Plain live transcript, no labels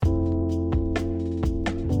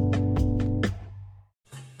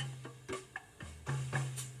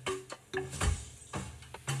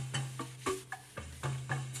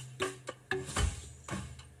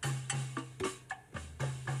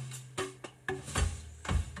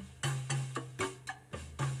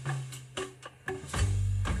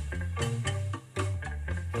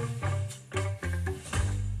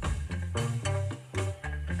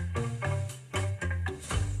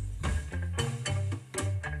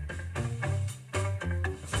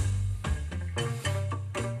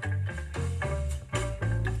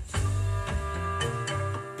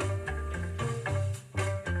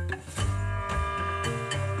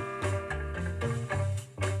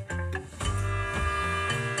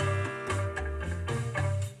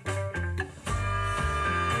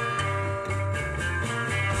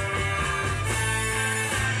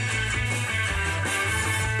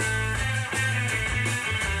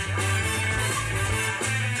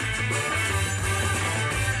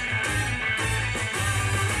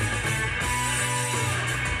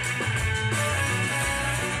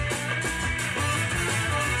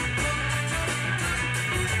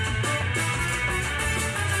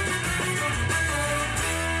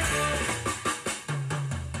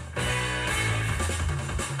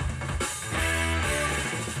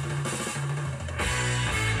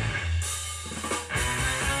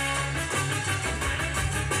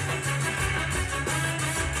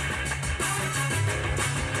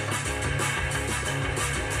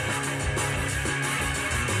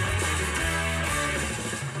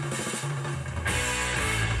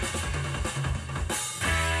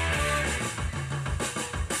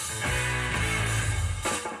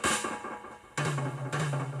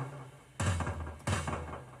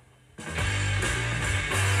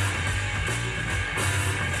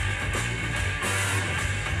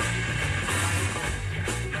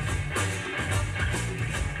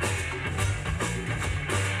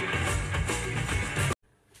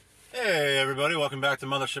everybody, welcome back to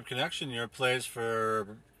Mothership Connection, your place for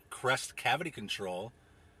Crest cavity control.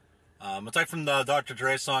 It's like from the Dr.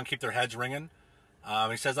 Dre song, Keep Their Heads Ringing.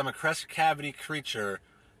 He says, I'm a Crest cavity creature,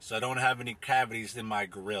 so I don't have any cavities in my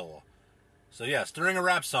grill. So yes, during a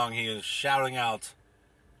rap song, he is shouting out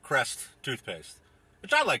Crest toothpaste,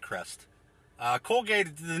 which I like Crest.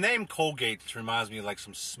 Colgate, the name Colgate just reminds me of like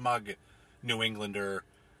some smug New Englander,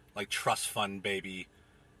 like trust fund baby,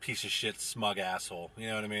 piece of shit, smug asshole. You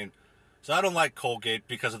know what I mean? So I don't like Colgate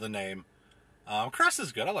because of the name. Crest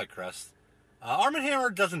is good. I like Crest. Arm &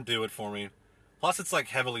 Hammer doesn't do it for me. Plus, it's like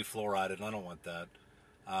heavily fluoridated, and I don't want that.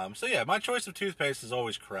 So yeah, my choice of toothpaste is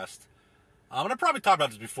always Crest. And I probably talked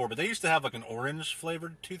about this before, but they used to have like an orange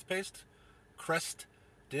flavored toothpaste. Crest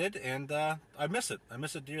did, and I miss it. I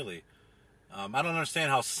miss it dearly. I don't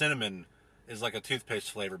understand how cinnamon is like a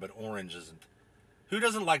toothpaste flavor, but orange isn't. Who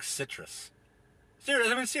doesn't like citrus?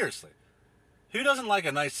 Seriously. Who doesn't like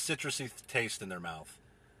a nice citrusy taste in their mouth?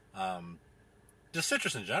 Just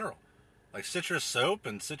citrus in general. Like citrus soap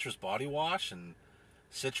and citrus body wash and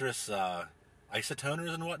citrus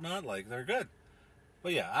isotoners and whatnot. Like, they're good.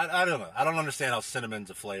 But yeah, I don't know. I don't understand how cinnamon's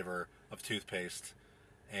a flavor of toothpaste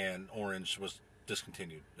and orange was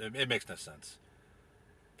discontinued. It makes no sense.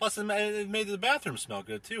 Plus, it made the bathroom smell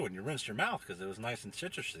good, too, when you rinsed your mouth because it was nice and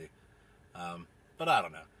citrusy. But I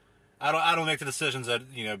don't know. I don't make the decisions at,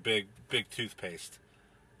 big toothpaste.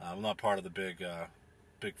 I'm not part of the big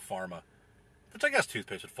pharma. Which I guess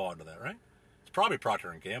toothpaste would fall into that, right? It's probably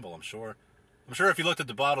Procter & Gamble, I'm sure. I'm sure if you looked at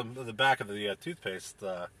the back of the toothpaste,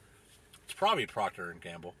 it's probably Procter &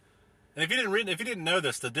 Gamble. And if you didn't know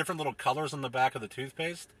this, the different little colors on the back of the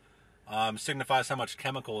toothpaste signifies how much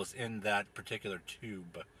chemical is in that particular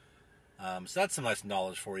tube. So that's some nice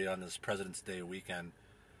knowledge for you on this President's Day weekend.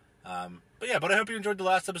 But I hope you enjoyed the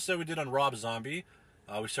last episode we did on Rob Zombie.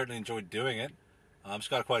 We certainly enjoyed doing it. It's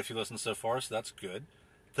got quite a few listens so far, so that's good.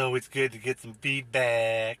 It's always good to get some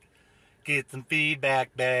feedback. Get some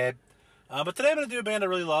feedback, babe. But today I'm going to do a band I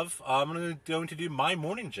really love. I'm going to do My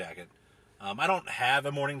Morning Jacket. I don't have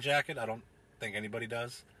a morning jacket. I don't think anybody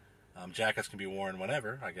does. Jackets can be worn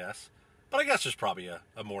whenever, I guess. But I guess there's probably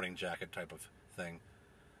a morning jacket type of thing.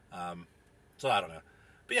 So I don't know.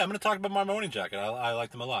 But yeah, I'm going to talk about My Morning Jacket. I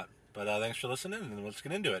like them a lot. But thanks for listening, and let's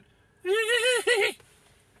get into it.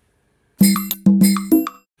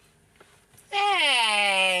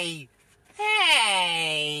 Hey!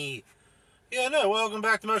 Yeah, no, welcome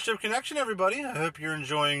back to Mothership Connection, everybody. I hope you're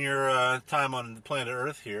enjoying your time on the planet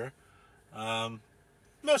Earth here.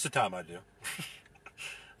 Most of the time I do.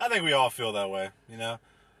 I think we all feel that way,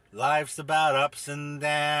 Life's about ups and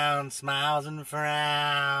downs, smiles and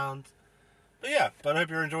frowns. But I hope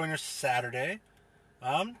you're enjoying your Saturday.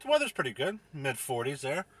 The weather's pretty good, mid-40s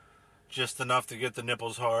there. Just enough to get the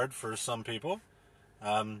nipples hard for some people.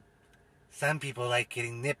 Some people like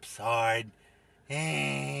getting nips hard. But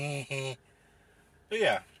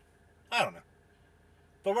yeah, I don't know.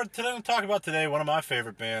 But we're going to talk about today one of my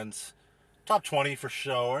favorite bands. Top 20 for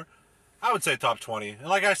sure. I would say top 20. And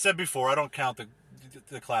like I said before, I don't count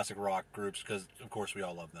the classic rock groups because, of course, we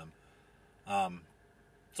all love them.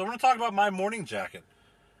 So we're going to talk about My Morning Jacket.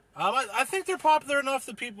 I think they're popular enough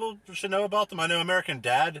that people should know about them. I know American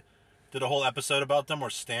Dad did a whole episode about them where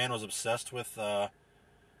Stan was obsessed with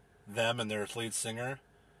them and their lead singer.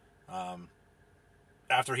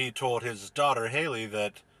 After he told his daughter, Haley,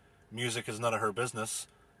 that music is none of her business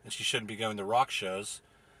and she shouldn't be going to rock shows.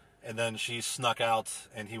 And then she snuck out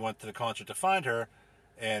and he went to the concert to find her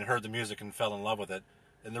and heard the music and fell in love with it.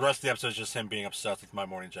 And the rest of the episode is just him being obsessed with My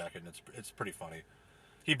Morning Jacket, and it's pretty funny.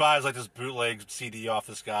 He buys like this bootleg CD off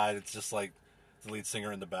this guy. It's just like the lead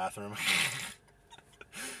singer in the bathroom.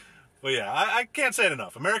 But yeah, I can't say it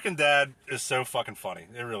enough. American Dad is so fucking funny.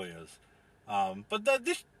 It really is. But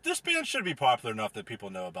this band should be popular enough that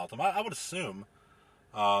people know about them. I would assume.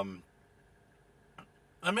 I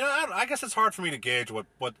guess it's hard for me to gauge what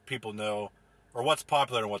people know or what's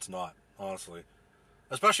popular and what's not, honestly.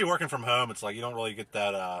 Especially working from home, it's like you don't really get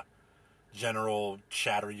that general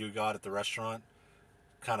chatter you got at the restaurant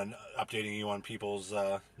kind of updating you on people's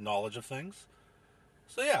knowledge of things.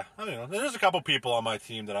 So yeah, there's a couple people on my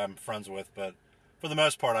team that I'm friends with, but for the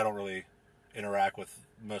most part, I don't really interact with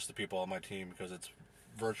most of the people on my team because it's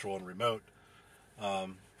virtual and remote.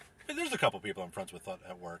 There's a couple people I'm friends with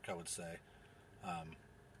at work, I would say.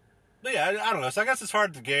 But yeah, I don't know. So I guess it's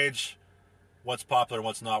hard to gauge what's popular and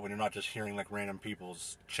what's not when you're not just hearing like random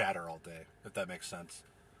people's chatter all day, if that makes sense.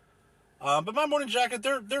 But My Morning Jacket,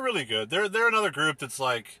 they're really good. They're another group that's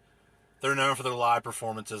like, they're known for their live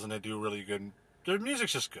performances and they do really good. Their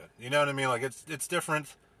music's just good. You know what I mean? Like it's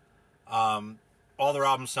different. All their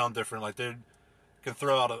albums sound different. Like can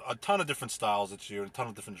throw out a ton of different styles at you, and a ton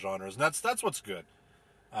of different genres, and that's what's good.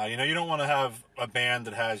 You know, you don't want to have a band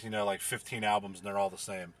that has, you know, like 15 albums and they're all the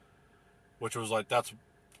same, which was like, that's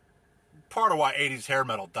part of why 80s hair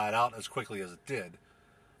metal died out as quickly as it did.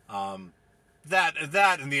 That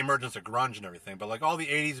and the emergence of grunge and everything, but like all the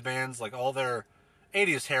 80s bands, like all their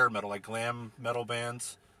 80s hair metal, like glam metal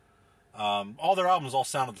bands, all their albums all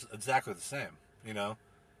sounded exactly the same, you know?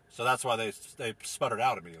 So that's why they sputtered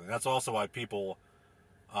out immediately. That's also why people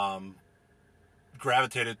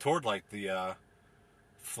gravitated toward like the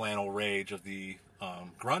flannel rage of the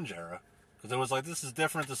grunge era, because it was like, this is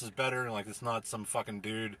different, this is better, and like it's not some fucking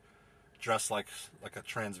dude dressed like a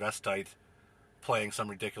transvestite playing some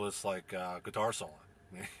ridiculous like guitar solo,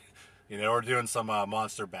 you know, or doing some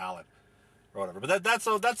monster ballad or whatever. But that's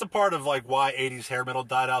a part of like why 80s hair metal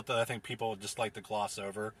died out, that I think people just like to gloss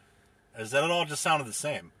over, is that it all just sounded the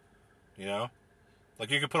same, you know?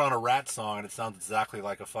 Like you could put on a Rat song and it sounds exactly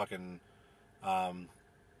like a fucking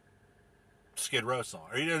Skid Row song,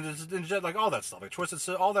 or you know, just like all that stuff, like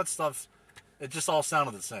Twisted, all that stuff, it just all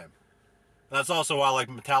sounded the same. And that's also why like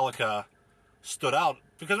Metallica stood out,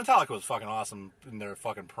 because Metallica was fucking awesome in their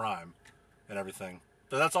fucking prime and everything.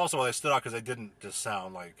 But that's also why they stood out, because they didn't just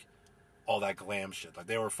sound like all that glam shit. Like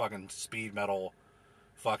they were fucking speed metal,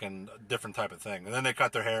 fucking different type of thing. And then they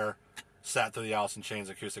cut their hair, sat through the Alice in Chains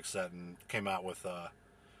acoustic set, and came out with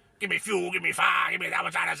 "Give me fuel, give me fire, give me that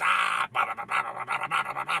much on the side."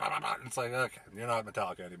 It's like, okay, you're not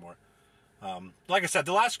Metallica anymore. Like I said,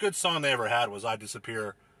 the last good song they ever had was "I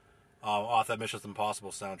Disappear" off that Mission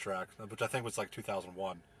Impossible soundtrack, which I think was like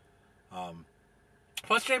 2001.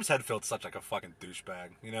 Plus, James Hetfield's such like a fucking douchebag.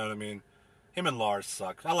 You know what I mean? Him and Lars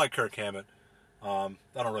suck. I like Kirk Hammett. I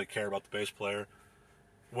don't really care about the bass player,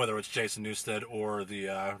 whether it's Jason Newsted or the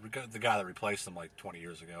guy that replaced him like 20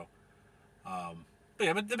 years ago. But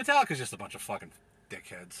yeah, Metallica's just a bunch of fucking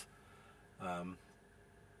dickheads. I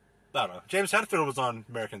don't know. James Hetfield was on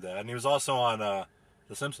American Dad, and he was also on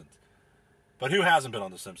The Simpsons. But who hasn't been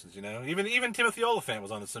on The Simpsons, you know? Even Timothy Olyphant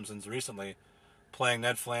was on The Simpsons recently, playing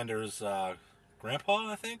Ned Flanders'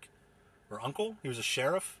 grandpa, I think? Or uncle? He was a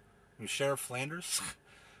sheriff. He was Sheriff Flanders.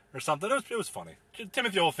 Or something. It was funny.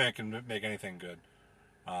 Timothy Olyphant can make anything good.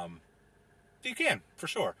 He can, for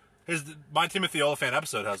sure. My Timothy Olyphant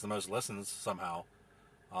episode has the most listens, somehow.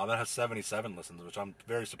 That has 77 listens, which I'm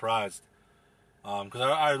very surprised. Because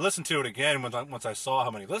I listened to it again once I saw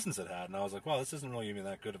how many listens it had, and I was like, wow, this isn't really even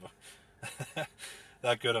that good of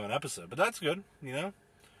an episode. But that's good, you know?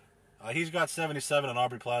 He's got 77, and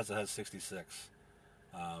Aubrey Plaza has 66.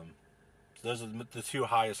 So those are the two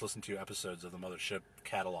highest listened to episodes of the Mothership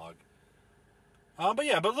catalog. But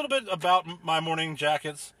a little bit about My Morning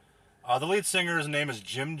Jackets. The lead singer's name is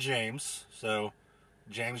Jim James, so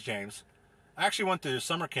James. I actually went to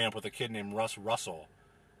summer camp with a kid named Russ Russell.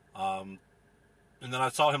 And then I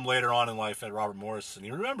saw him later on in life at Robert Morris, and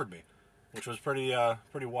he remembered me, which was pretty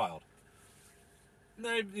wild.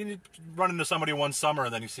 You run into somebody one summer,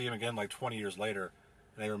 and then you see him again like 20 years later,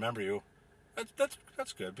 and they remember you.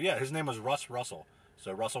 That's good. But yeah, his name was Russ Russell,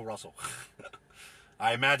 so Russell.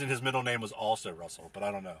 I imagine his middle name was also Russell, but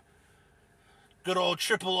I don't know. Good old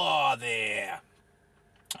Triple R there.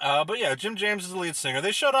 But yeah, Jim James is the lead singer.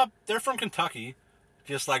 They showed up. They're from Kentucky,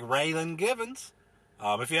 just like Raylan Givens.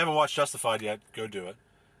 If you haven't watched Justified yet, go do it.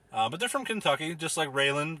 But they're from Kentucky, just like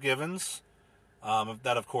Raylan Givens.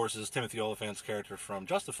 That, of course, is Timothy Olyphant's character from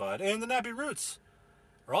Justified. And the Nappy Roots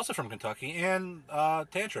are also from Kentucky. And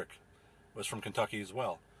Tantric was from Kentucky as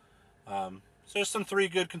well. So there's some three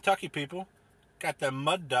good Kentucky people. Got them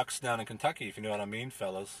mud ducks down in Kentucky, if you know what I mean,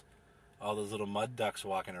 fellas. All those little mud ducks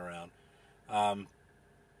walking around.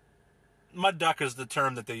 Mud duck is the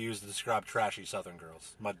term that they use to describe trashy Southern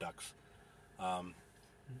girls. Mud ducks.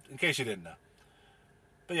 In case you didn't know.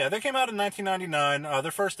 But yeah, they came out in 1999.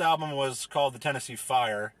 Their first album was called The Tennessee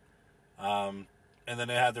Fire. And then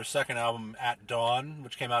they had their second album, At Dawn,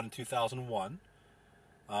 which came out in 2001.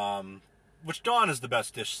 Which Dawn is the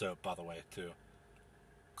best dish soap, by the way, too.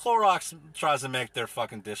 Clorox tries to make their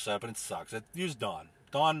fucking dish soap, and it sucks. Use Dawn.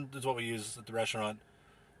 Dawn is what we use at the restaurant.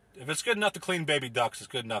 If it's good enough to clean baby ducks, it's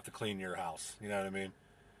good enough to clean your house. You know what I mean?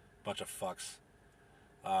 Bunch of fucks.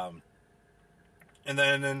 And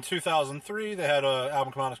then in 2003, they had an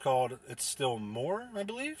album come out. It's called It's Still More, I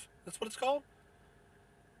believe. That's what it's called.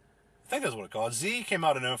 I think that's what it's called. Z came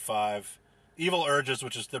out in 2005. Evil Urges,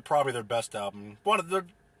 which is probably their best album. I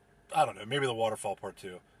don't know, maybe The Waterfall Part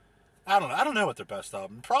 2. I don't know what their best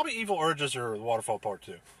album. Probably Evil Urges or The Waterfall Part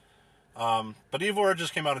 2. But Evil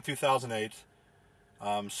Urges came out in 2008.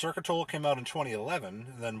 Circuitol came out in 2011.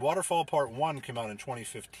 And then Waterfall Part 1 came out in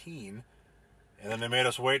 2015. And then they made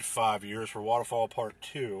us wait 5 years for Waterfall Part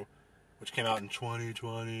 2, which came out in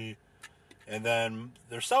 2020. And then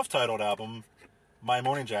their self-titled album, My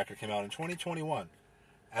Morning Jacket, came out in 2021,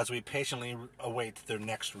 as we patiently await their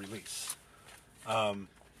next release. But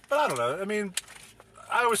I don't know. I mean,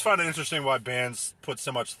 I always find it interesting why bands put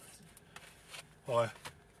so much...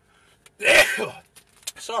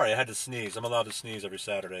 Sorry, I had to sneeze. I'm allowed to sneeze every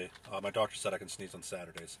Saturday. My doctor said I can sneeze on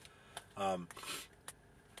Saturdays.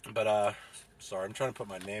 Sorry, I'm trying to put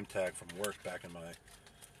my name tag from work back in my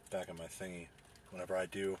thingy. Whenever I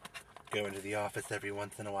do go into the office every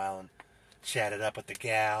once in a while and chat it up with the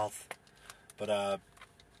gals. But I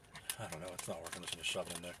don't know. It's not working. I'm just gonna shove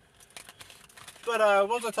it in there. But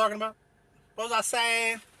what was I talking about? What was I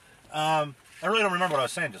saying? I really don't remember what I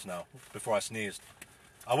was saying just now before I sneezed.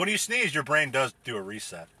 When you sneeze, your brain does do a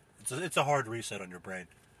reset. It's a hard reset on your brain.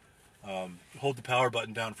 Hold the power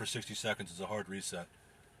button down for 60 seconds is a hard reset.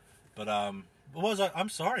 But what was I? I'm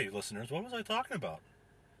sorry, listeners. What was I talking about?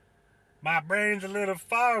 My brain's a little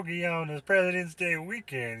foggy on this President's Day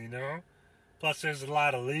weekend, you know. Plus, there's a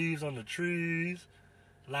lot of leaves on the trees,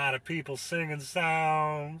 a lot of people singing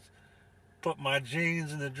songs. Put my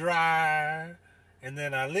jeans in the dryer, and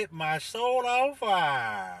then I lit my soul on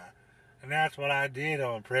fire. And that's what I did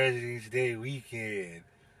on President's Day weekend.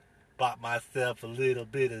 Bought myself a little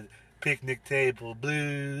bit of picnic table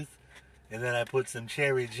blues, and then I put some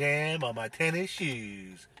cherry jam on my tennis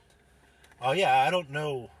shoes. Oh yeah, I don't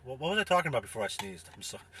know. What was I talking about before I sneezed? I'm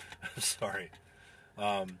sorry.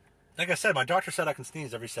 Like I said, my doctor said I can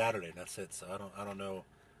sneeze every Saturday, and that's it. So I don't know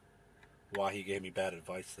why he gave me bad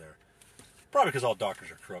advice there. Probably because all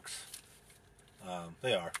doctors are crooks.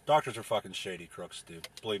 They are. Doctors are fucking shady crooks, dude.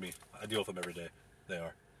 Believe me, I deal with them every day. They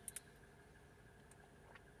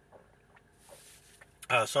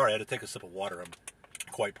are. Sorry, I had to take a sip of water. I'm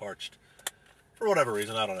quite parched. For whatever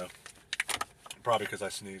reason, I don't know. Probably because I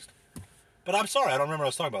sneezed. But I'm sorry, I don't remember what I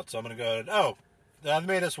was talking about, so I'm going to go ahead. I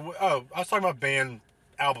was talking about band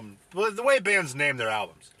album. The way bands name their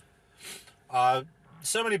albums.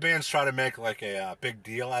 So many bands try to make like a big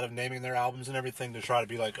deal out of naming their albums and everything. They try to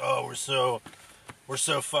be like, oh, we're so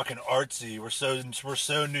fucking artsy. We're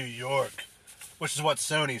so New York. Which is what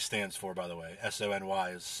Sony stands for, by the way.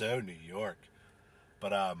 SONY is so New York.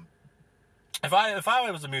 But if I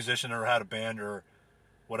was a musician or had a band or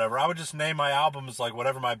whatever, I would just name my albums like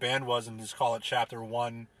whatever my band was and just call it Chapter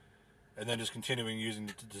 1 and then just continuing using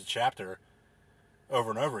the chapter over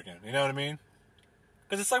and over again. You know what I mean?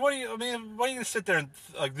 Because it's like, why are you going to sit there and,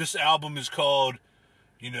 like, this album is called,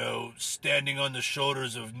 you know, Standing on the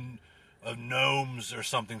Shoulders of Gnomes or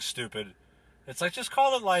something stupid. It's like, just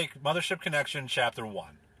call it, like, Mothership Connection Chapter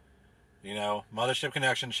 1. You know, Mothership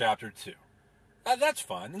Connection Chapter 2. That's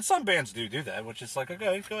fun. And some bands do that, which is like,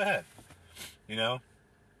 okay, go ahead. You know?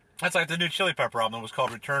 That's like the new Chili Pepper album was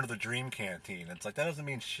called Return to the Dream Canteen. It's like, that doesn't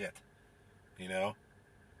mean shit. You know?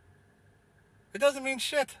 It doesn't mean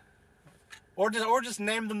shit. Or just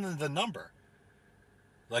name them the number.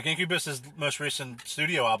 Like Incubus's most recent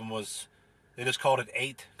studio album they just called it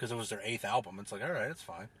 8 because it was their 8th album. It's like, all right, it's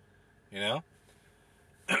fine. You know?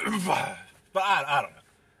 But I don't know.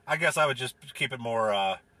 I guess I would just keep it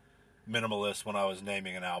more minimalist when I was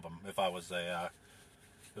naming an album if I was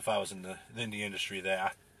in the industry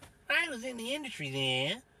there. I was in the industry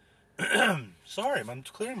there. Sorry, I'm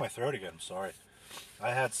clearing my throat again. I'm sorry.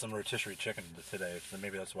 I had some rotisserie chicken today, so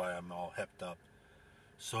maybe that's why I'm all hepped up.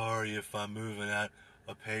 Sorry if I'm moving at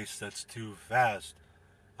a pace that's too fast.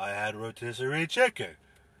 I had rotisserie chicken,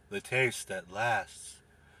 the taste that lasts.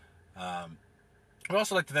 We'd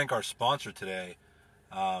also like to thank our sponsor today.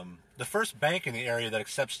 The first bank in the area that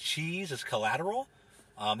accepts cheese as collateral.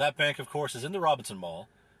 That bank, of course, is in the Robinson Mall,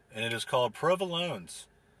 and it is called Provaloans.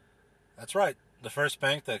 That's right, the first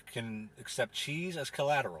bank that can accept cheese as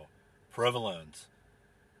collateral. Provaloans.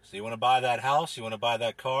 So you want to buy that house, you want to buy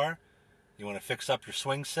that car, you want to fix up your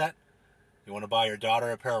swing set, you want to buy your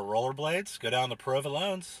daughter a pair of rollerblades, go down to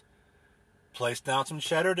Provaloans. Place down some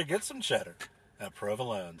cheddar to get some cheddar at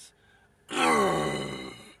Provaloans.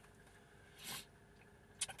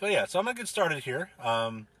 But yeah, so I'm going to get started here.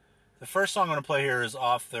 The first song I'm going to play here is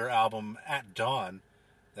off their album At Dawn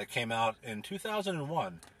that came out in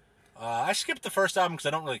 2001. I skipped the first album because I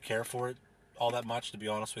don't really care for it all that much, to be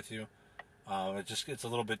honest with you. It's a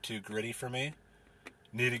little bit too gritty for me.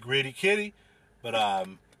 Nitty gritty kitty. But,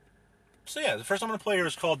 so yeah, the first I'm going to play here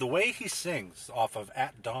is called The Way He Sings off of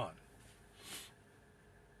At Dawn.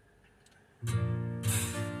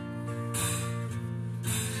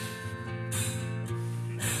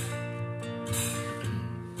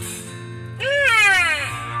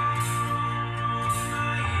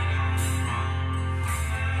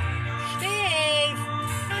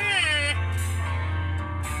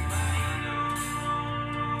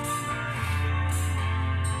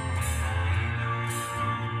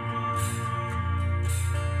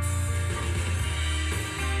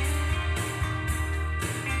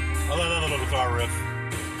 little guitar riff.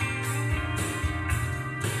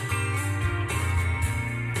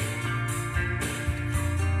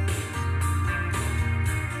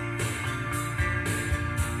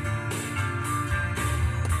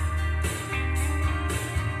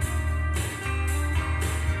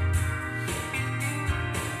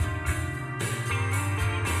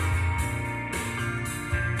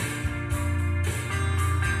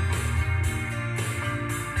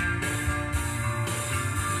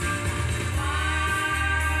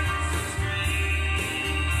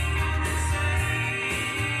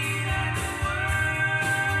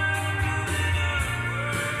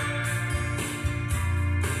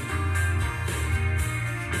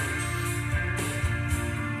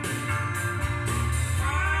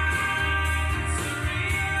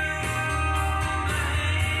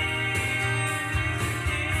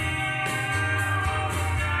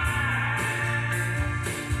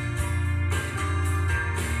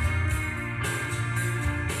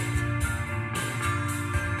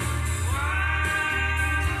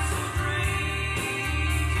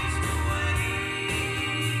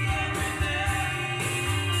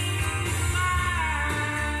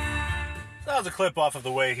 That was a clip off of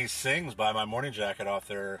The Way He Sings by My Morning Jacket off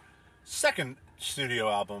their second studio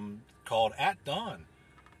album called At Dawn.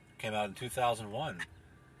 Came out in 2001.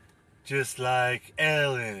 Just like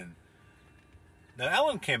Ellen. Now,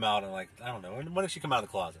 Ellen came out in, like, I don't know, when did she come out of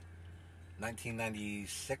the closet?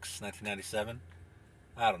 1996, 1997?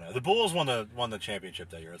 I don't know. The Bulls won the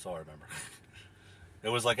championship that year. That's all I remember. It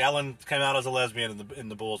was like Ellen came out as a lesbian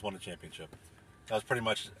and the Bulls won the championship. That was pretty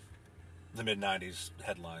much the mid-90s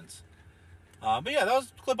headlines. But yeah, that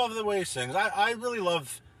was a clip off of The Way He Sings. I really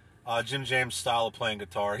love Jim James' style of playing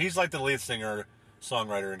guitar. He's like the lead singer,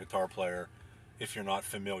 songwriter, and guitar player, if you're not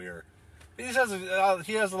familiar. He has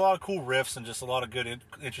a lot of cool riffs and just a lot of good,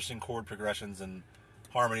 interesting chord progressions and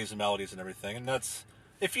harmonies and melodies and everything. And that's,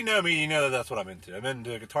 if you know me, you know that's what I'm into. I'm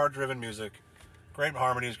into guitar-driven music, great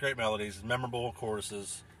harmonies, great melodies, memorable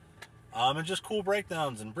choruses, and just cool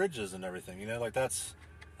breakdowns and bridges and everything. You know, like that's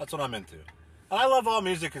what I'm into. And I love all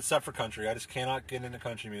music except for country. I just cannot get into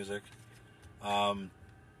country music.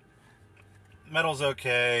 Metal's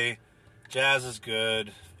okay. Jazz is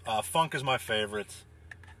good. Funk is my favorite.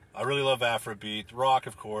 I really love Afrobeat. Rock,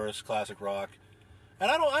 of course, classic rock. And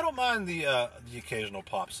I don't mind the occasional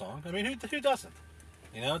pop song. I mean, who doesn't?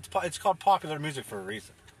 You know, it's called popular music for a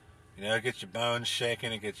reason. You know, it gets your bones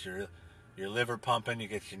shaking, it gets your liver pumping, you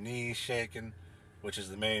get your knees shaking, which is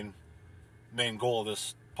the main goal of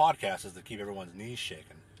this podcast, is to keep everyone's knees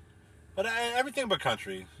shaking. But everything but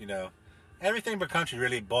country, you know, everything but country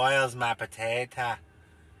really boils my potato.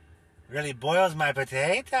 Really boils my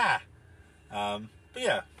potato. But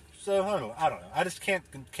yeah, so I don't know. I just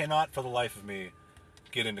cannot for the life of me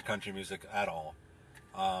get into country music at all.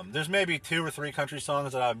 There's maybe 2 or 3 country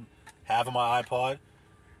songs that I have on my iPod.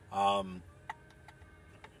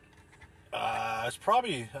 It's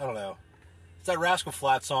probably, I don't know. It's that Rascal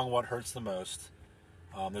Flatts song, What Hurts the Most.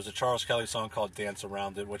 There's a Charles Kelly song called Dance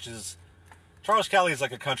Around It, which is, Charles Kelly is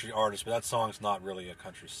like a country artist, but that song's not really a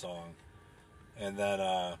country song. And then,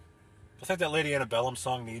 I think that Lady Antebellum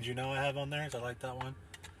song, Need You Now, I have on there. I like that one.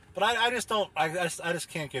 But I just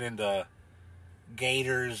can't get into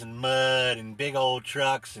gators and mud and big old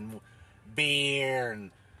trucks and beer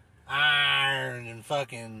and iron and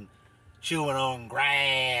fucking chewing on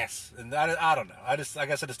grass. And I don't know. I guess I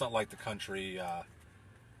just don't like the country,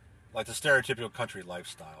 like the stereotypical country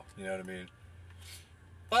lifestyle. You know what I mean?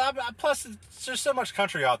 But plus, there's so much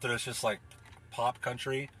country out there that's just like pop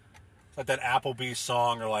country. It's like that Applebee's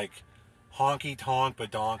song, or like Honky Tonk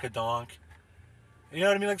Badonka-Donk. You know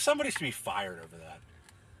what I mean? Like, somebody should be fired over that.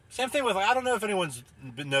 Same thing with, like, I don't know if anyone's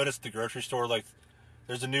noticed the grocery store, like,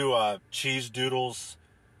 there's a new Cheese Doodles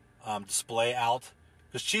display out.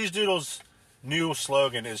 Because Cheese Doodles' new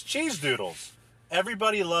slogan is Cheese Doodles.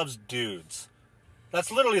 Everybody loves dudes. That's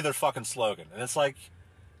literally their fucking slogan. And it's like,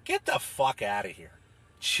 get the fuck out of here.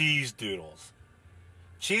 Cheese Doodles.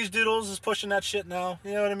 Cheese Doodles is pushing that shit now.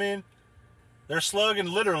 You know what I mean? Their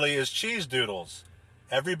slogan literally is Cheese Doodles.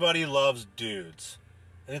 Everybody loves dudes.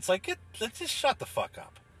 And it's like, let's just shut the fuck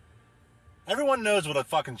up. Everyone knows what a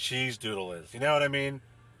fucking cheese doodle is. You know what I mean?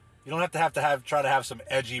 You don't have to try to have some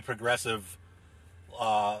edgy, progressive,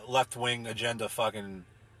 left-wing agenda fucking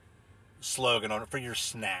slogan on it for your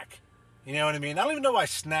snack. You know what I mean? I don't even know why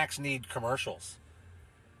snacks need commercials.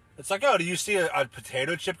 It's like, oh, do you see a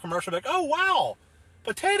potato chip commercial? Like, oh, wow,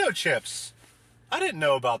 potato chips. I didn't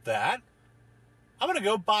know about that. I'm going to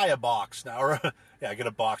go buy a box now. Or, yeah, get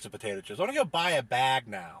a box of potato chips. I'm going to go buy a bag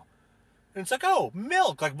now. And it's like, oh,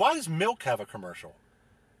 milk. Like, why does milk have a commercial?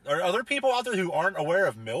 Are there people out there who aren't aware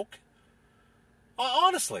of milk?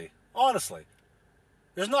 Honestly.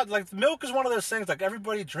 There's not, like, milk is one of those things, like,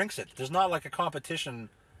 everybody drinks it. There's not, like, a competition.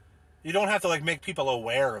 You don't have to, like, make people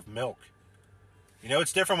aware of milk. You know,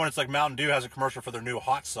 it's different when it's like Mountain Dew has a commercial for their new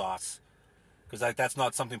hot sauce. Because, like, that's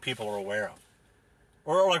not something people are aware of.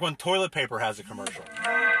 Or, like, when toilet paper has a commercial.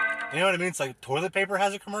 You know what I mean? It's like, toilet paper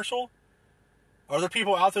has a commercial? Are there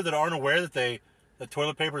people out there that aren't aware that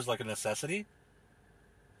toilet paper is, like, a necessity?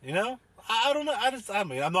 You know? I don't know. I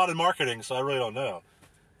mean, I'm not in marketing, so I really don't know.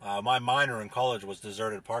 My minor in college was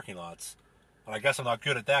deserted parking lots. And I guess I'm not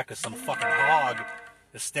good at that because some fucking hog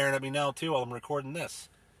is staring at me now, too, while I'm recording this.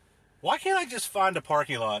 Why can't I just find a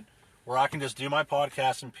parking lot where I can just do my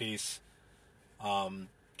podcast in peace,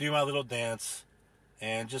 do my little dance,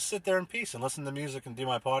 and just sit there in peace and listen to music and do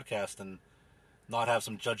my podcast and not have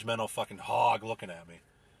some judgmental fucking hog looking at me?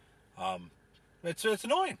 It's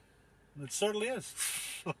annoying. It certainly is.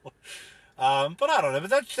 But I don't know. But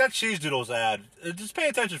that Cheese Doodles ad, just pay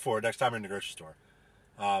attention for it next time you're in the grocery store.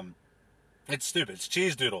 It's stupid. It's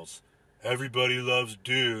Cheese Doodles. Everybody loves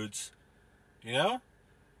dudes. You know?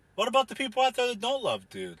 What about the people out there that don't love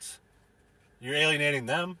dudes? You're alienating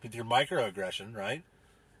them with your microaggression, right?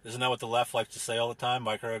 Isn't that what the left likes to say all the time?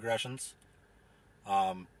 Microaggressions?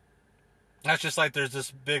 That's just like there's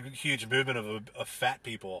this big, huge movement of fat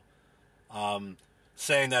people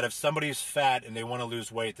saying that if somebody's fat and they want to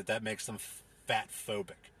lose weight, that makes them fat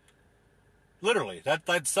phobic. Literally.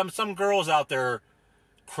 That some girls out there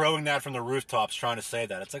crowing that from the rooftops trying to say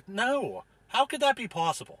that. It's like, no. How could that be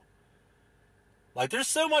possible? Like, there's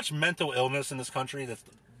so much mental illness in this country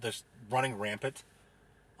that's running rampant.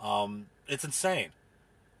 It's insane.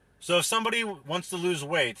 So if somebody wants to lose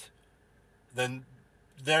weight, then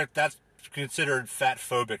that's considered fat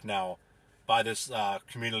phobic now by this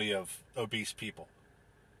community of obese people.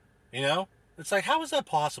 You know? It's like, how is that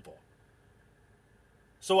possible?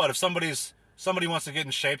 So what, if somebody wants to get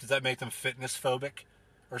in shape, does that make them fitness phobic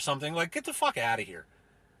or something? Like, get the fuck out of here.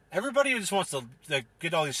 Everybody just wants to, like,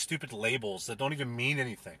 get all these stupid labels that don't even mean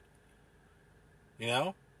anything. You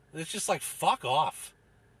know? It's just like, fuck off.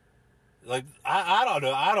 Like, I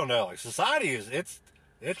don't know. Like, society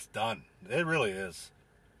it's done. It really is.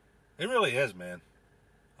 It really is, man.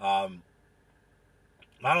 I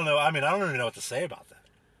don't know. I mean, I don't even know what to say about that.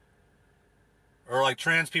 Or, like,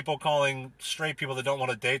 trans people calling straight people that don't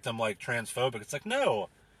want to date them, like, transphobic. It's like, no.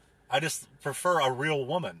 I just prefer a real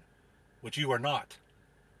woman, which you are not.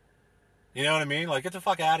 You know what I mean? Like, get the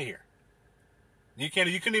fuck out of here. You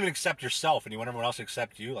couldn't even accept yourself, and you want everyone else to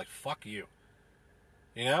accept you? Like, fuck you.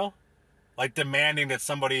 You know? Like, demanding that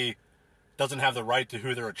somebody doesn't have the right to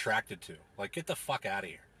who they're attracted to. Like, get the fuck out of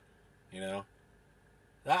here. You know?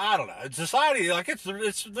 I don't know. Society, like, it's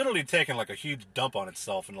literally taken, like, a huge dump on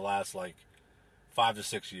itself in the last, like, 5 to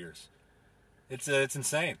 6 years. It's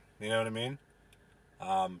insane. You know what I mean?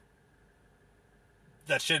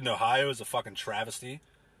 That shit in Ohio is a fucking travesty.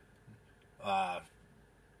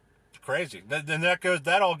 Crazy. Then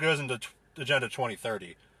that all goes into Agenda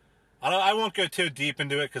 2030. I won't go too deep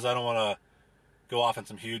into it because I don't want to go off on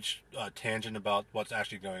some huge tangent about what's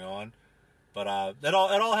actually going on. But it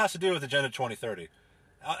all has to do with Agenda 2030.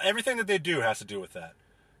 Everything that they do has to do with that.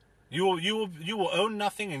 You will own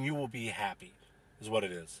nothing and you will be happy, is what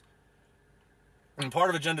it is. And part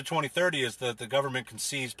of Agenda 2030 is that the government can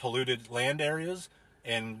seize polluted land areas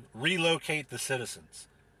and relocate the citizens.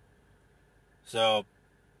 So,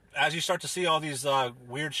 as you start to see all these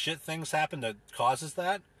weird shit things happen that causes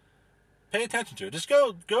that, pay attention to it. Just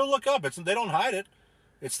go look up. They don't hide it.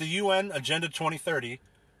 It's the UN Agenda 2030.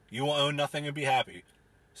 You will own nothing and be happy.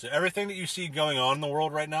 So everything that you see going on in the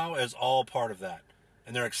world right now is all part of that.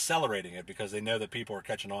 And they're accelerating it because they know that people are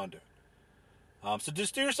catching on to it. So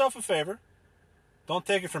just do yourself a favor. Don't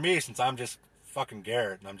take it from me since I'm just fucking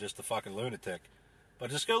Garrett and I'm just a fucking lunatic. But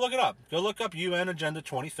just go look it up. Go look up UN Agenda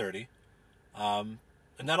 2030. And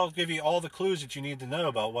that'll give you all the clues that you need to know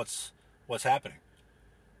about what's happening.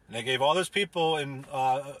 And they gave all those people in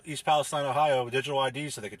East Palestine, Ohio, digital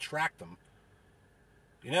IDs so they could track them.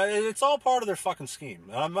 You know, it's all part of their fucking scheme.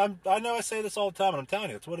 And I know I say this all the time, and I'm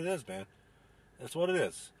telling you, it's what it is, man. It's what it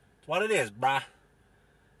is. It's what it is, brah.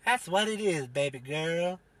 That's what it is, baby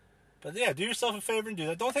girl. But yeah, do yourself a favor and do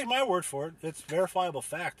that. Don't take my word for it. It's verifiable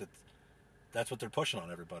fact that that's what they're pushing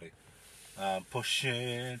on everybody.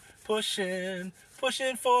 Pushing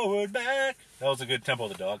forward back. That was a good Temple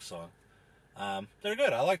of the Dog song. They're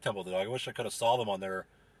good. I like Temple of the Dog. I wish I could have saw them on their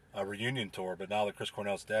reunion tour, but now that Chris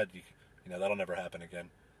Cornell's dead, you know, that'll never happen again.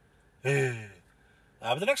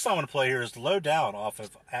 But the next song I want to play here is Low Down off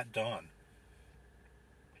of At Dawn.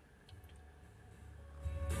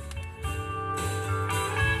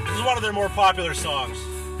 This is one of their more popular songs.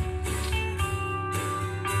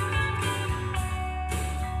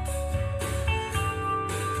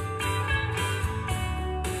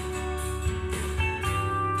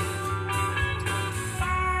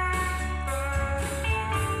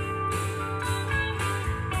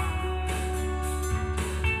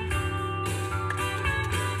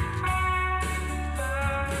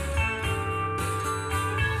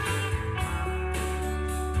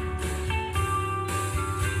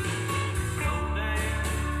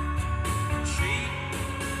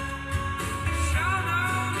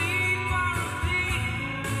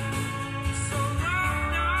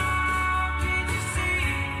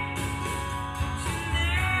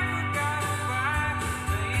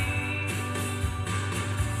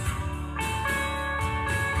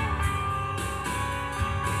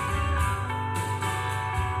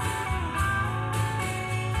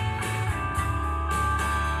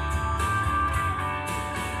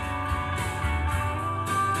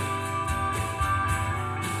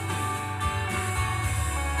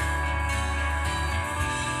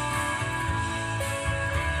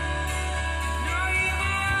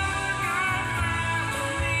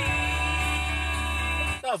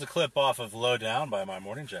 So that was a clip off of Low Down by My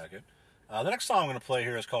Morning Jacket. The next song I'm going to play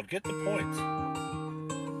here is called Get the Point.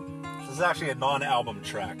 This is actually a non-album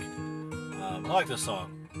track. I like this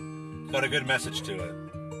song. It's got a good message to it.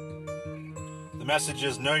 The message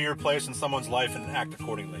is know your place in someone's life and act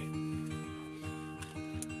accordingly.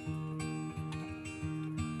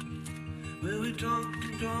 Well, we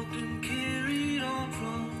talked and carried on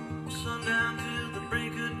from sundown till the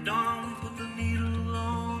break of dawn. We put the needle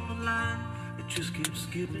on the line, it just kept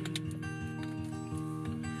skipping.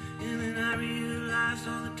 And then I realized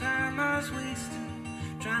all the time I was wasting,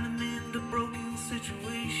 trying to mend a broken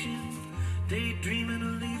situation. Daydreaming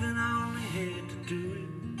of leaving, I only had to do it.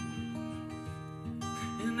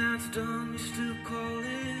 And now it's done, you still call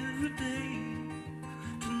every day,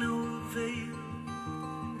 to no avail.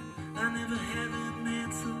 I never had an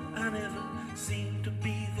answer, I never seem to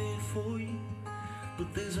be there for you.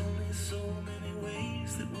 But there's only so many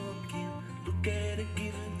ways that one can look at a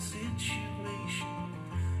given situation.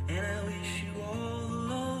 And I wish you all the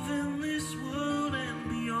love in this world and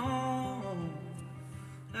beyond.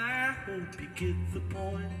 I hope you get the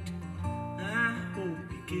point, I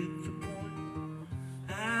hope you get the point,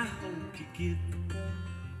 I hope you get the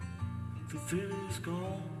point, the thrill is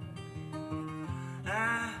gone.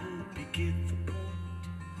 I hope you get the point,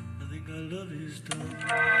 I think our love is done.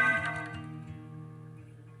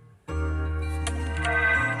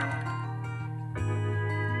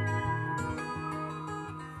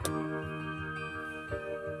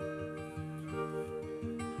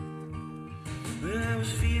 Well, I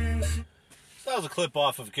was feeling sick. So that was a clip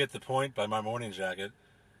off of Get the Point by My Morning Jacket,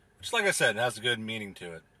 which, like I said, has a good meaning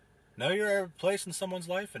to it. Know your place in someone's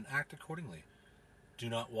life and act accordingly. Do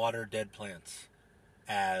not water dead plants,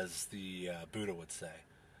 as the Buddha would say.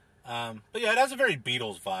 But yeah, it has a very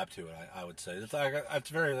Beatles vibe to it, I would say. It's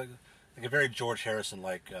very like a very George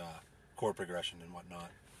Harrison-like chord progression and whatnot.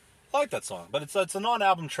 I like that song, but it's a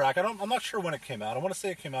non-album track. I'm not sure when it came out. I want to say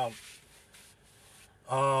it came out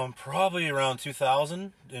probably around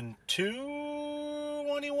 2002,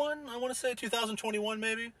 21. I want to say 2021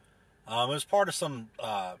 maybe. It was part of some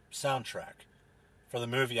soundtrack for the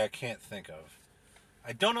movie I can't think of.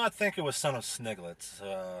 I do not think it was Son of Sniglets.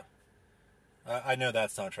 I know that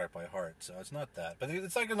soundtrack by heart, so it's not that. But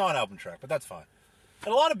it's like a non-album track, but that's fine.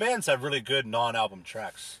 And a lot of bands have really good non-album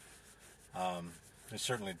tracks. They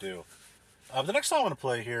certainly do. The next song I'm going to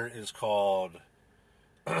play here is called...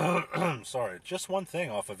 sorry, Just One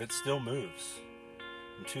Thing off of It Still Moves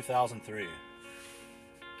in 2003.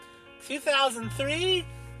 2003?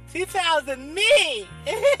 2000 me!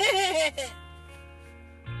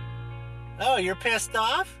 Oh, you're pissed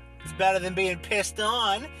off? It's better than being pissed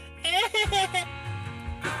on.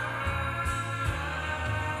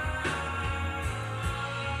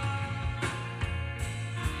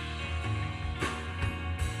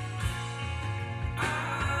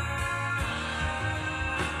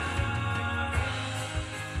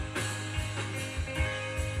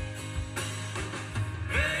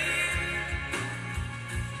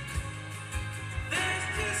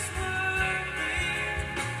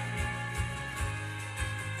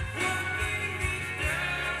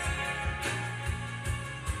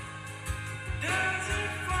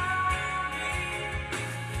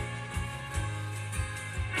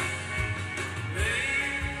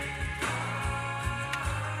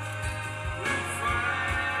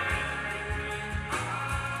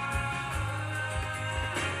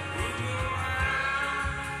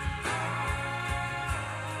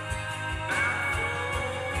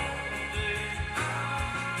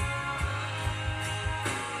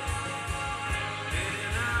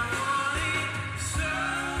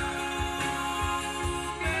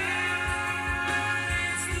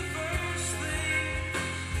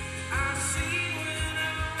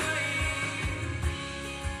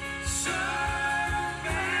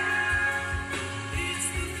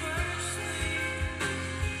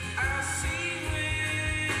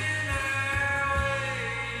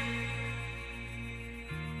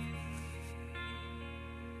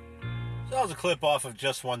 That was a clip off of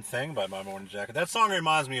Just One Thing by My Morning Jacket. That song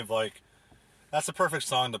reminds me of, like, that's the perfect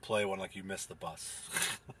song to play when, like, you miss the bus.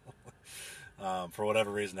 For whatever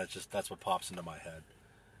reason, that's what pops into my head.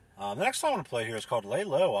 The next song I'm going to play here is called Lay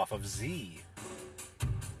Low off of Z.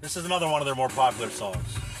 This is another one of their more popular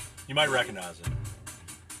songs. You might recognize it.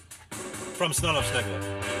 From Son of Sniglets.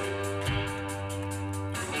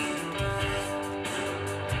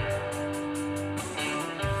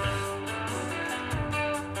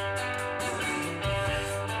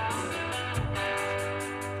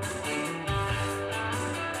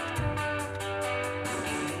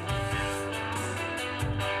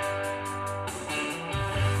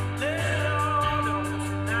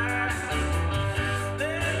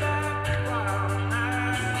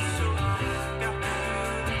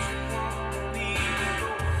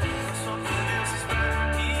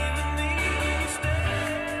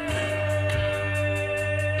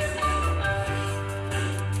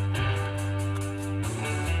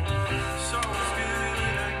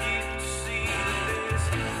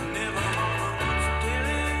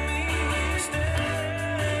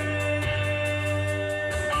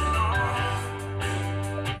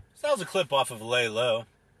 That was a clip off of Lay Low.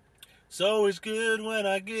 It's always good when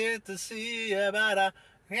I get to see about a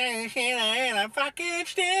fucking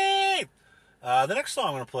Steve. The next song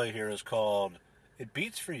I'm going to play here is called It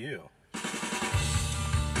Beats For You.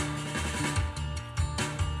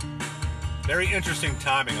 Very interesting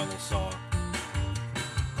timing on this song.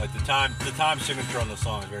 Like the time signature on the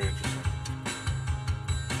song is very interesting.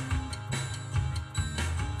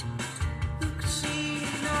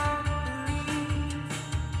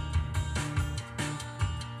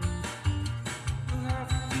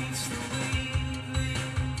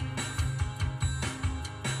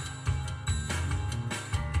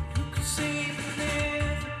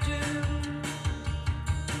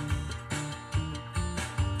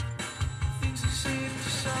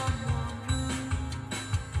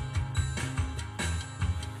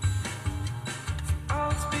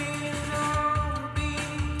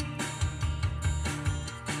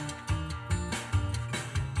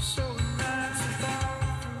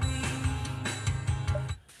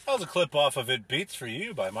 That was a clip off of It Beats For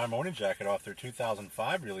You by My Morning Jacket off their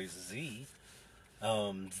 2005 release, Z.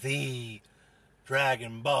 Z.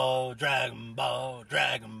 Dragon Ball, Dragon Ball,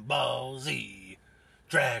 Dragon Ball Z.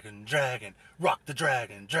 Dragon, rock the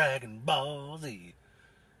dragon, Dragon Ball Z.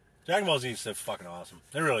 Dragon Ball Z is so fucking awesome.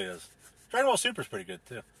 It really is. Dragon Ball Super is pretty good,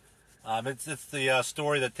 too. It's the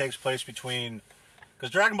story that takes place between...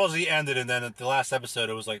 Because Dragon Ball Z ended, and then at the last episode,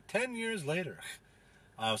 it was like 10 years later.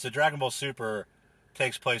 So Dragon Ball Super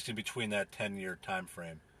takes place in between that 10-year time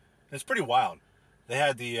frame. And it's pretty wild. They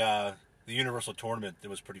had the Universal Tournament that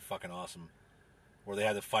was pretty fucking awesome, where they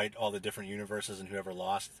had to fight all the different universes, and whoever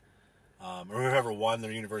lost, or whoever won, their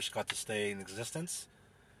universe got to stay in existence,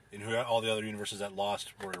 and all the other universes that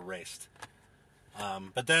lost were erased.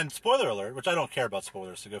 But then, spoiler alert, which I don't care about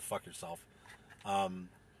spoilers, so go fuck yourself.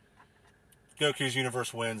 Goku's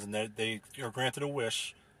universe wins, and they are granted a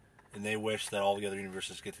wish, and they wish that all the other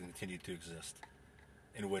universes get to continue to exist.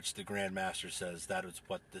 In which the Grand Master says that is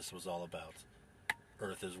what this was all about.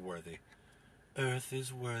 Earth is worthy. Earth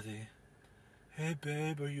is worthy. Hey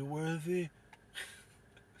babe, are you worthy?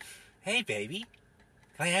 Hey baby,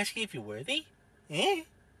 can I ask you if you're worthy? But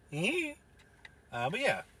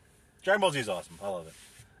yeah, Dragon Ball Z is awesome. I love it.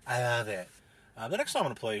 I love it. The next song I'm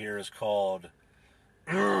going to play here is called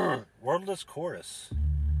Wordless Chorus.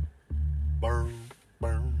 Burn,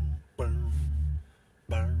 burn, burn,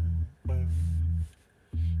 burn, burn.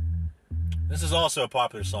 This is also a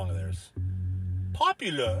popular song of theirs.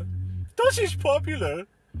 Popular? Das ist popular.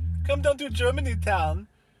 Come down to Germany town.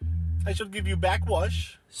 I shall give you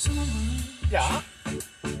backwash. Yeah?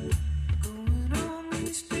 Going on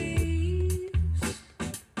these days.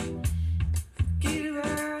 Get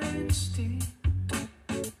right instinct.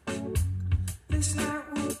 That's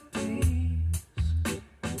not what pays.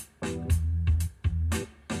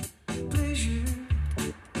 Pleasure.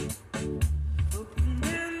 Open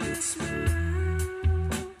and a smile.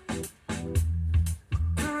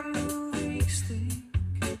 Kind of these things.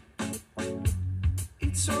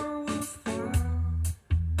 It's all worthwhile.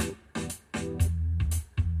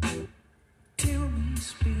 Tell me,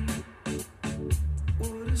 speak,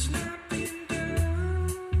 what has not been done?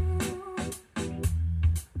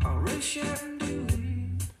 I'll rush out and do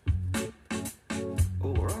it,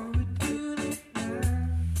 or are we doing it now?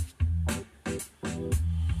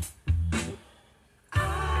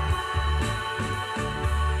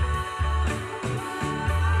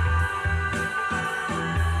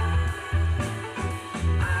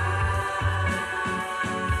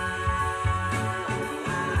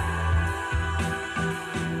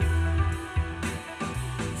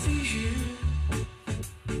 Vision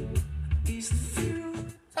is the fuel.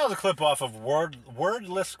 That was a clip off of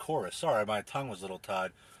Wordless Chorus. Sorry, my tongue was a little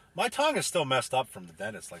tied. My tongue is still messed up from the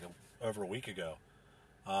dentist like over a week ago.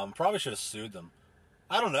 Probably should have sued them.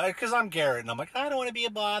 I don't know, because I'm Garrett, and I'm like, I don't want to be a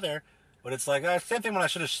bother. But it's like, same thing when I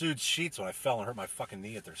should have sued Sheetz when I fell and hurt my fucking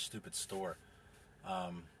knee at their stupid store. I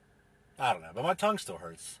don't know, but my tongue still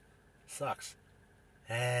hurts. Sucks.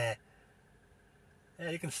 Yeah,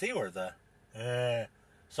 you can see where the...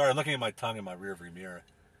 Sorry, I'm looking at my tongue in my rearview mirror.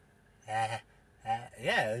 Yeah,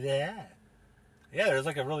 there's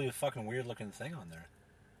like a really fucking weird looking thing on there.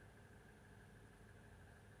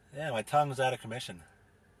 Yeah, my tongue's out of commission.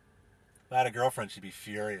 If I had a girlfriend, she'd be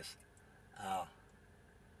furious. Oh.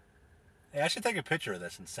 Hey, I should take a picture of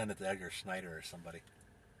this and send it to Edgar Schneider or somebody.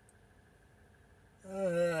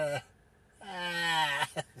 The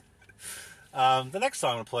next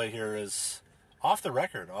song I'm going to play here is Off the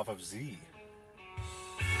Record, off of Z.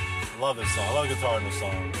 I love this song. I love the guitar in this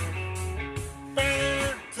song.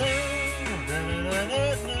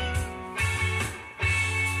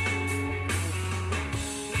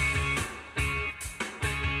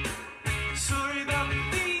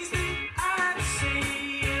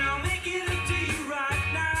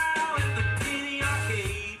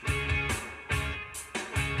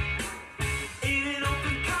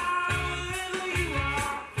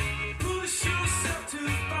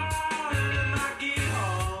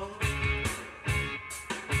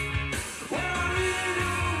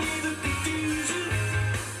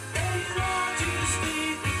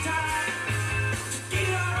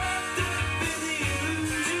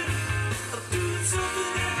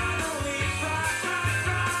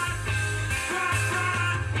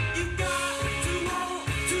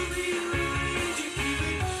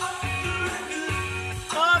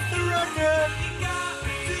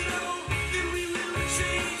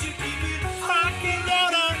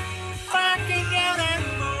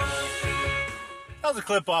 was a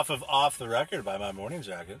clip off of Off the Record by My Morning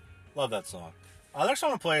Jacket. Love that song. The next song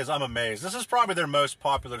I'm going to play is I'm Amazed. This is probably their most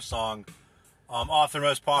popular song off their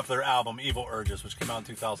most popular album, Evil Urges, which came out in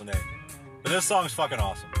 2008. But this song's fucking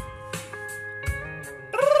awesome.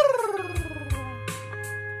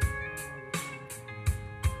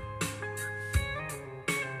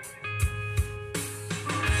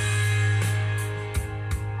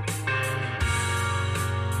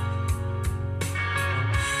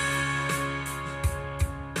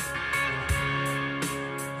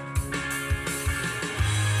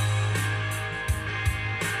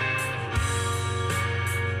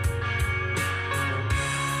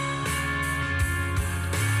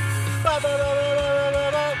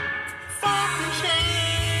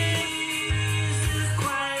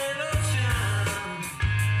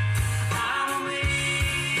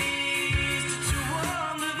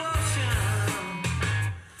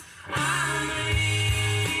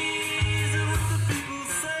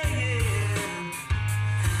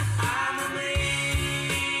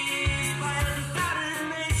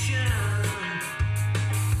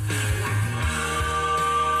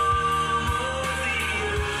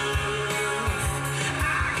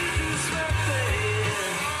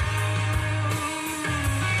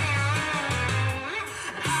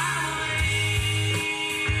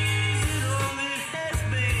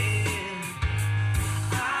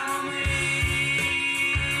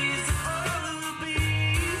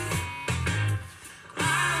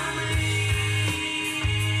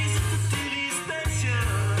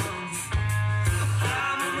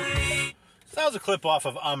 That was a clip off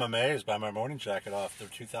of I'm Amazed by My Morning Jacket off their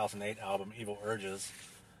 2008 album Evil Urges.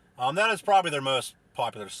 That is probably their most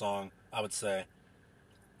popular song, I would say.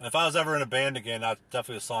 And if I was ever in a band again, that's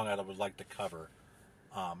definitely a song I would like to cover.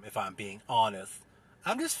 If I'm being honest.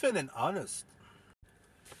 I'm just feeling honest.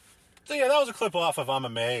 So yeah, that was a clip off of I'm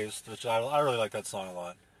Amazed, which I really like that song a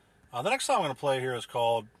lot. The next song I'm going to play here is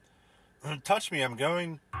called Touch Me, I'm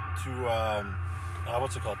Going to...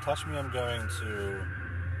 what's it called? Touch Me, I'm Going to...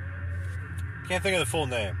 Can't think of the full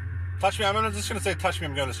name. Touch Me, I'm just going to say Touch Me,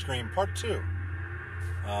 I'm Going to Scream, Part 2.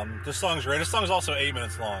 This song's great. This song's also 8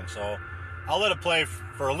 minutes long, so I'll let it play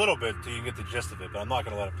for a little bit till you get the gist of it, but I'm not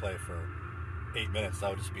going to let it play for 8 minutes.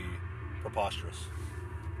 That would just be preposterous.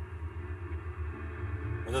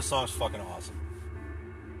 But this song's fucking awesome.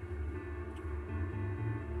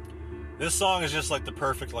 This song is just like the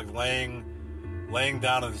perfect, like laying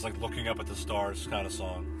down and just like looking up at the stars kind of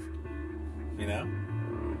song. You know?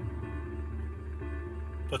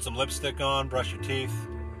 Put some lipstick on, brush your teeth,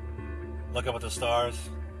 look up at the stars,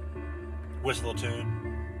 whistle a tune.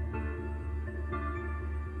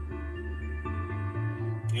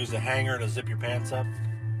 Use a hanger to zip your pants up.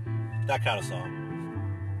 That kind of song.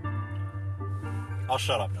 I'll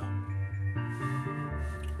shut up now.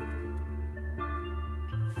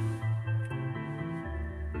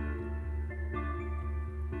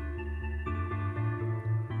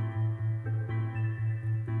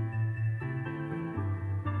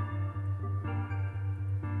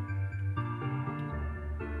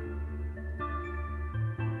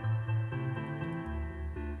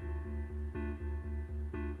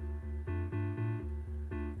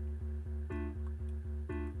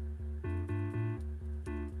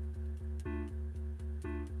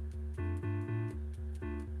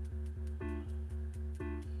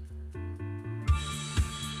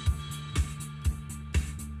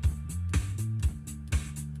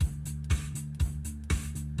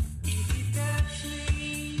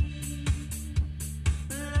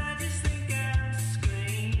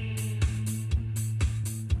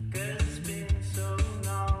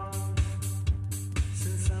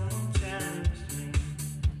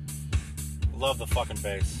 Love the fucking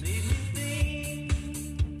bass.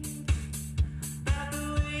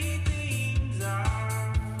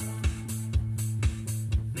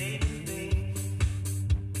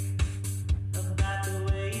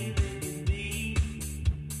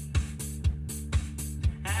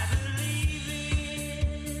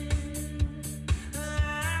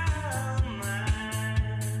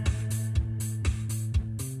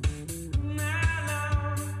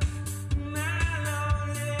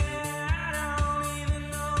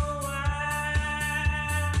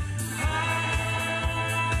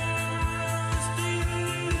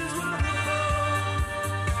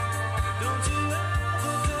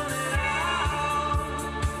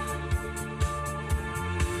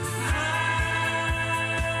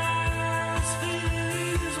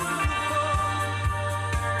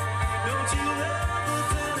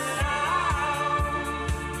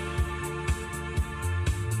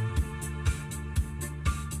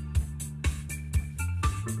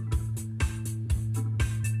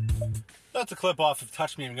 That's a clip off of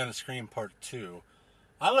Touch Me, I'm Gonna Scream Part 2.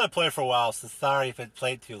 I let it play for a while, so sorry if it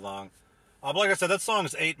played too long. But like I said, that song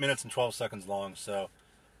is 8 minutes and 12 seconds long, so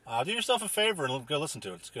do yourself a favor and go listen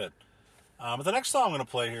to it. It's good. But the next song I'm going to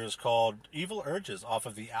play here is called Evil Urges off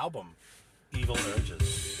of the album Evil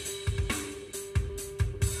Urges.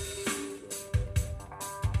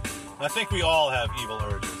 I think we all have evil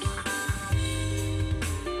urges.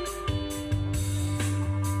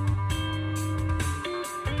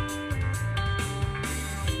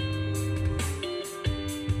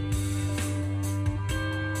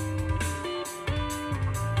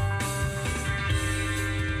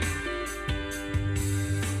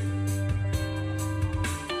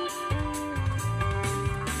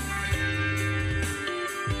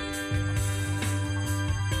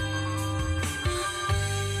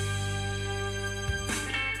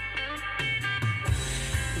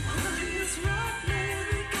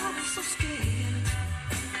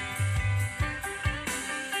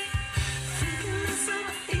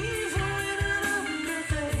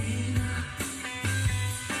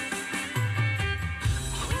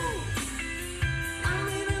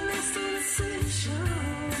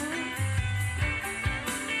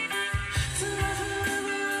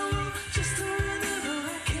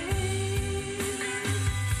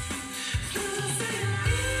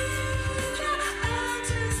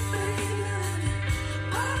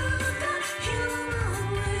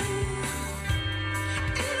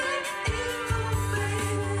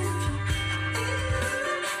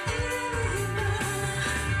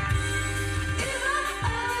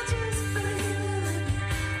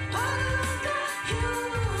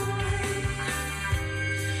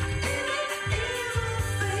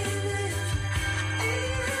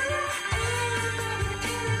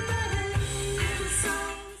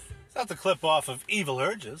 That's a clip off of Evil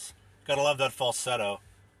Urges. Gotta love that falsetto.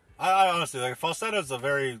 I honestly, like, falsetto is a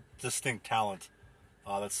very distinct talent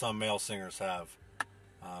that some male singers have.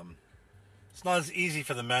 It's not as easy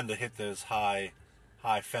for the men to hit those high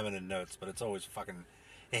feminine notes, but it's fucking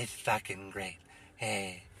great.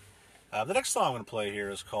 Hey. The next song I'm going to play here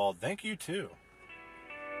is called Thank You Too.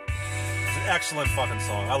 It's an excellent fucking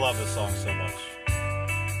song. I love this song so much.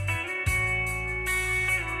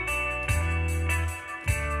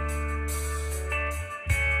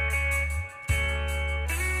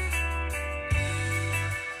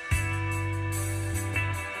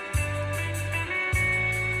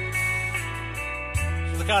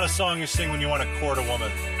 The kind of song you sing when you want to court a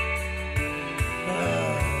woman.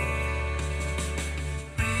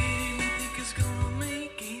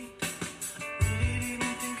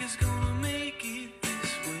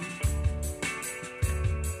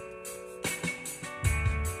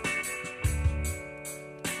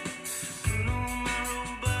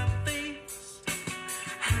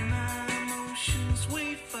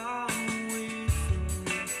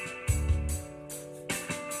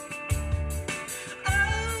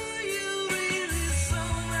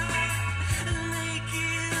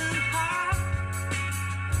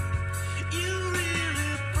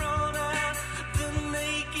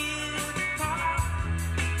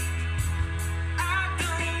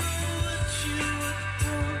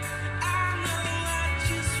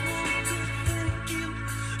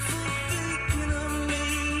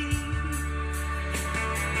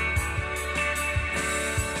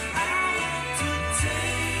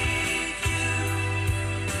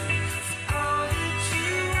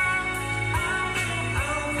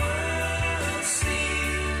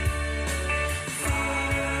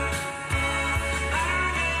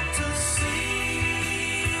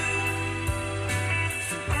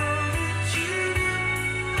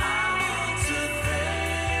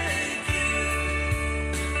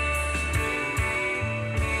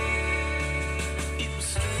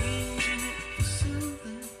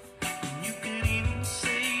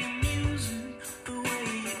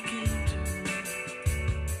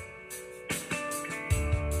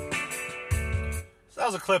 That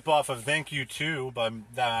was a clip off of Thank You Too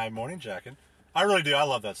by Morning Jacket. I really do. I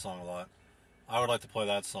love that song a lot. I would like to play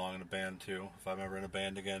that song in a band too, if I'm ever in a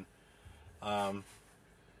band again. Who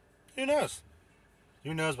knows?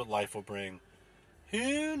 Who knows what life will bring?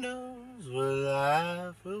 Who knows what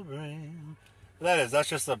life will bring? That's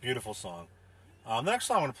just a beautiful song. The next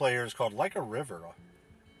song I'm going to play here is called Like a River.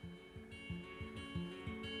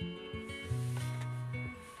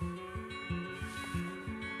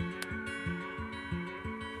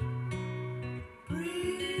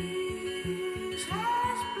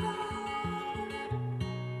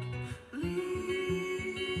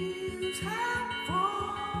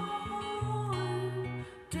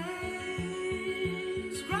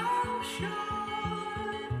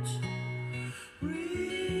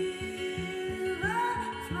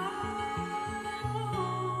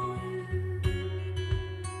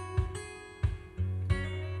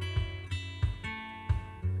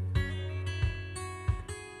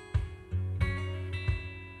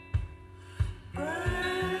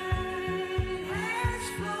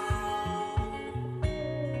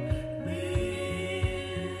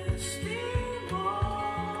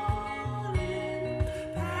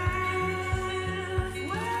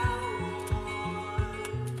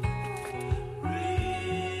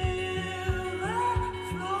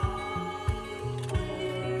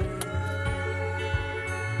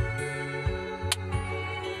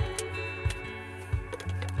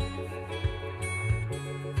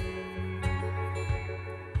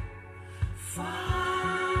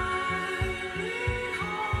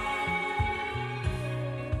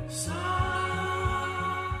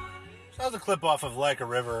 That was a clip off of Like a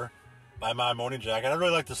River by My Morning Jacket. I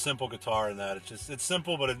really like the simple guitar in that. It's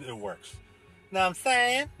simple, but it works. Now I'm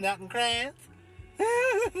saying, nothing grand.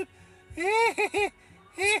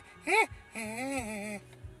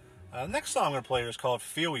 Next song I'm going to play is called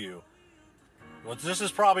Feel You. Well, this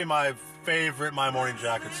is probably my favorite My Morning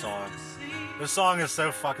Jacket song. This song is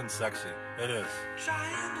so fucking sexy. It is.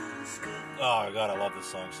 Oh, God, I love this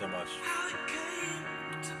song so much.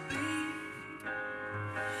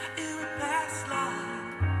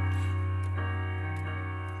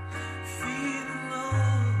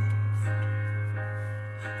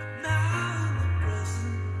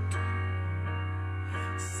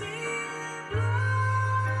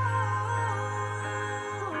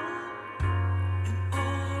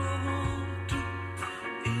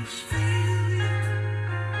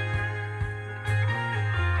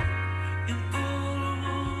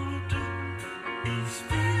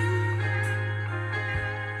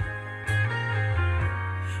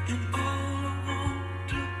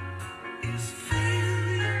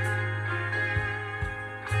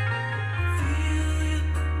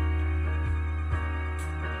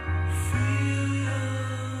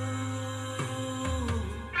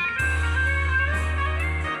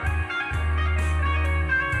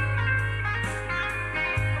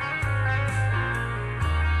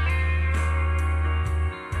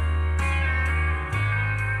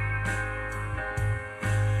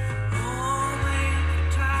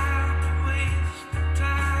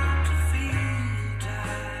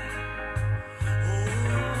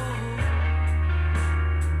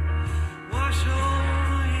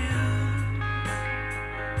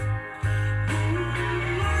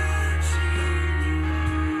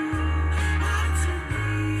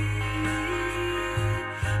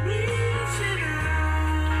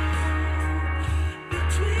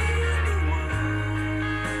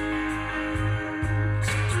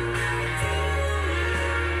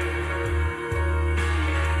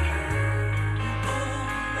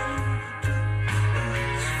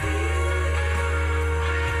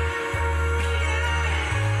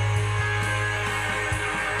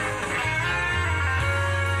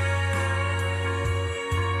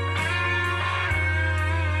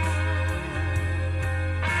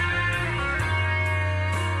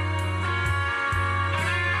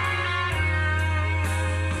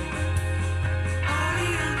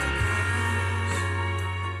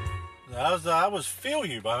 That was Feel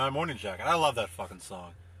You by My Morning Jacket. I love that fucking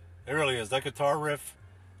song. It really is. That guitar riff.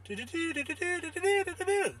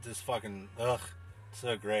 Just fucking,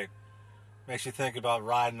 so great. Makes you think about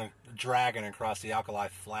riding a dragon across the Alkali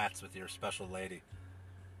Flats with your special lady.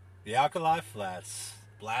 The Alkali Flats.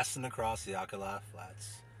 Blasting across the Alkali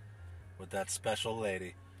Flats with that special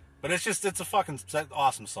lady. But it's a fucking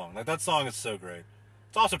awesome song. Like, that song is so great.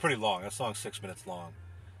 It's also pretty long. That song's 6 minutes long.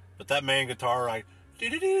 But that main guitar, right? I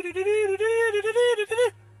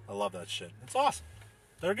love that shit. It's awesome.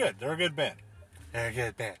 They're good. They're a good band. They're a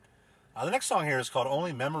good band. The next song here is called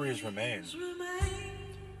Only Memories Remain.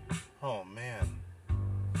 Oh, man.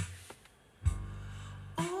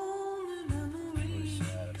 Only memories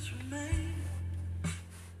remain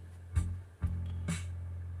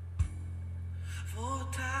for a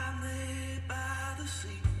time laid by the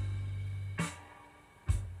sea.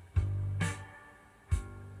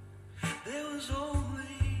 There was only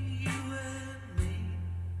you and me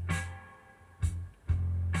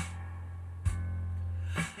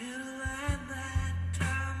in a land that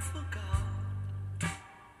time forgot.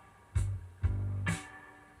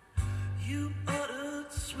 You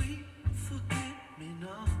uttered sweet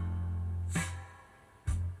forget-me-nots,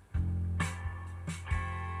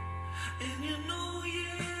 and you know,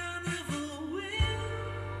 yeah, I never will.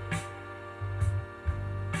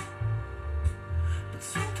 But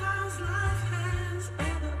sometimes life has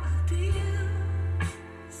other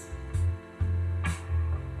ideas,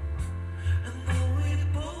 and though we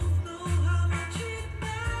both know how much it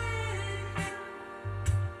meant,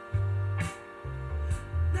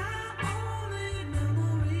 now only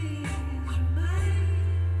memories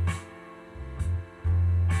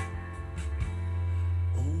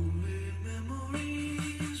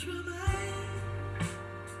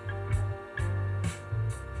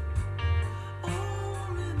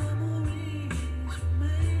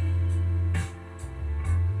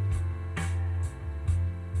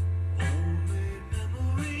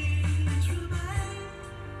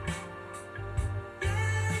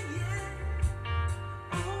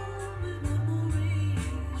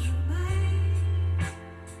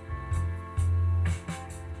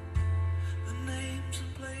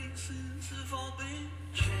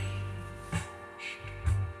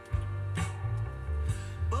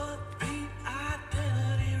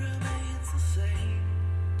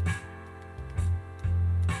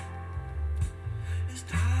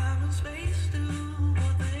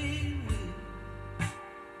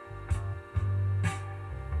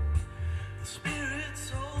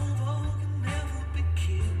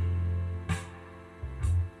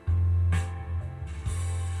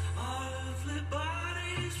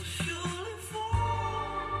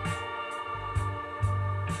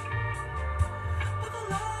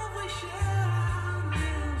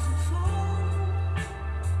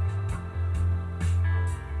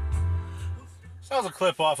was a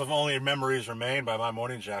clip off of Only Memories Remain by My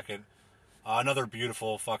Morning Jacket. Another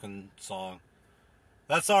beautiful fucking song.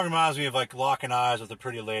 That song reminds me of like locking eyes with a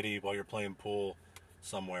pretty lady while you're playing pool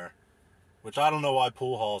somewhere. Which I don't know why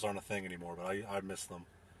pool halls aren't a thing anymore, but I miss them.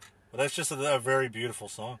 But that's just a very beautiful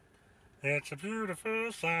song. It's a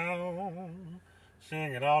beautiful song.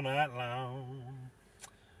 Sing it all night long.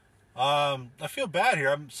 I feel bad here.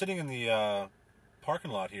 I'm sitting in the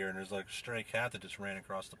parking lot here, and there's like a stray cat that just ran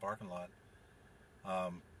across the parking lot.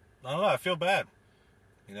 I don't know. I feel bad.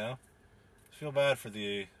 You know, I feel bad for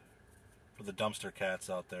the dumpster cats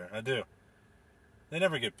out there. I do. They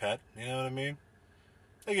never get pet. You know what I mean?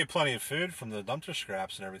 They get plenty of food from the dumpster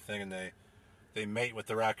scraps and everything, and they mate with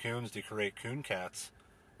the raccoons to create coon cats,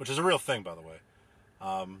 which is a real thing, by the way.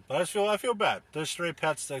 But I feel bad. Those stray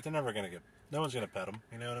pets, like, they're never gonna get. No one's gonna pet them.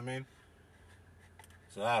 You know what I mean?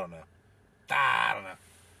 So I don't know.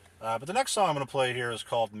 But the next song I'm gonna play here is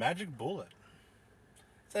called "Magic Bullet."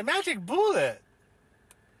 It's a magic bullet.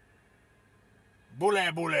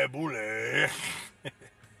 Bullet, bullet, bullet.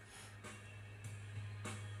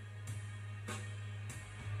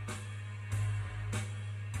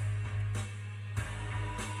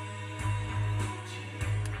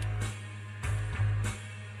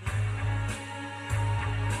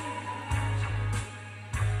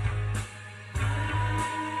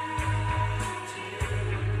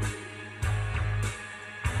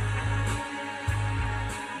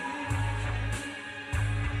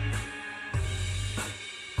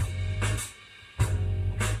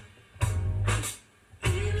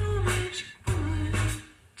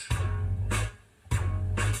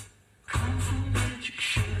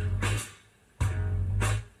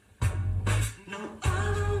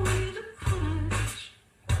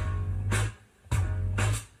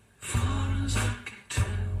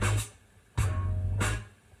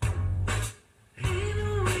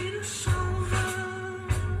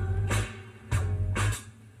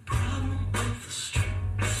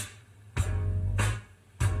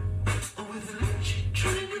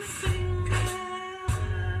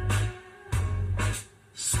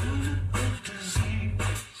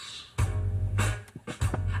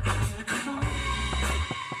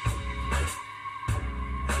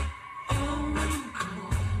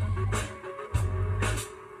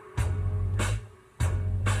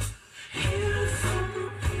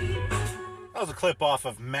 That was a clip off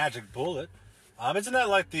of Magic Bullet. Isn't that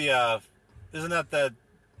like the,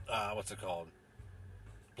 what's it called?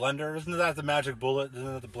 Blender? Isn't that the Magic Bullet?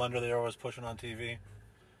 Isn't that the blender they're always pushing on TV?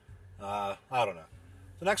 I don't know.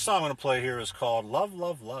 The next song I'm going to play here is called Love,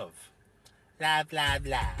 Love, Love. Blah, blah,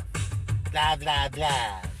 blah. Blah, blah,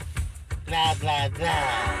 blah. Blah, blah, blah.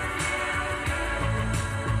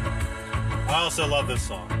 I also love this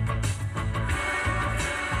song.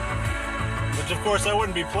 Which, of course, I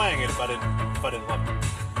wouldn't be playing it if I didn't love it.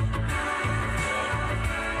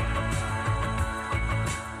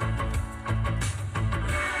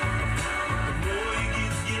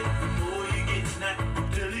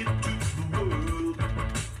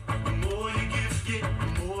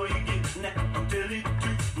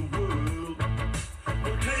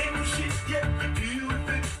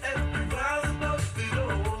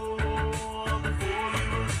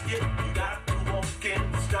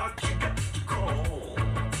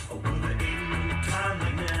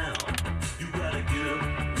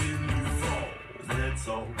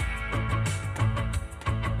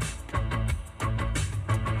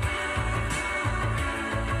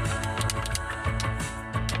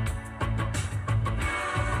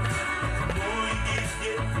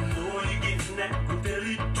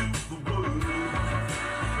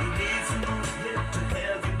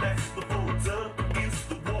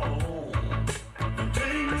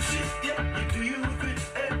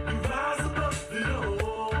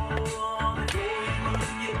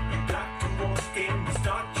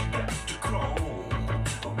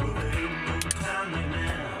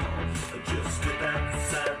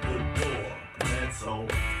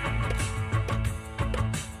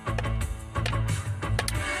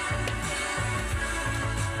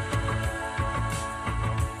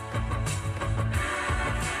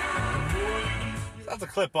 That's a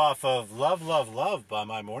clip off of Love, Love, Love by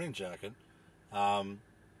My Morning Jacket.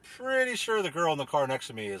 Pretty sure the girl in the car next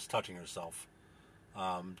to me is touching herself.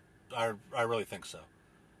 I really think so.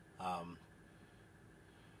 I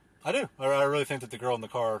do. I really think that the girl in the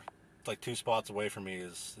car, like 2 spots away from me,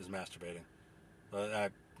 is masturbating. But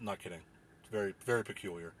I'm not kidding. It's very, very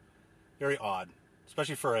peculiar. Very odd.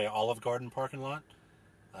 Especially for a Olive Garden parking lot.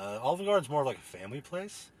 Olive Garden's more of like a family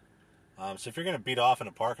place. So if you're going to beat off in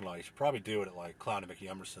a parking lot, you should probably do it at like Clown and Mickey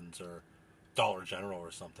Emerson's or Dollar General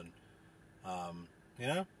or something. You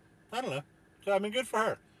know? I don't know. I mean, good for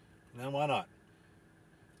her. You know, why not?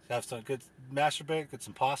 Have some good masturbate, get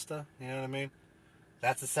some pasta. You know what I mean?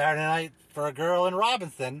 That's a Saturday night for a girl in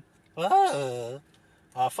Robinson. Fun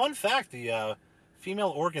fact: the female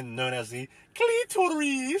organ known as the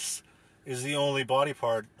clitoris is the only body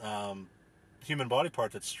part, human body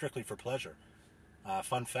part that's strictly for pleasure.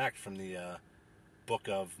 Fun fact from the Book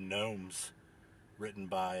of Gnomes, written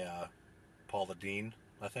by Paula Dean,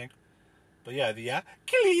 I think. But yeah, the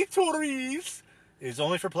clitoris is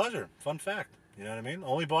only for pleasure. Fun fact. You know what I mean?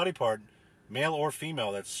 Only body part, male or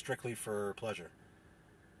female, that's strictly for pleasure.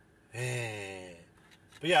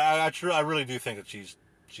 But yeah, I really do think that she's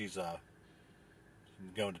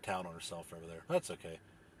going to town on herself over there. That's okay.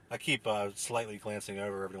 I keep slightly glancing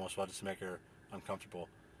over every once in a while just to make her uncomfortable.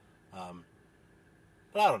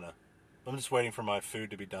 But I don't know. I'm just waiting for my food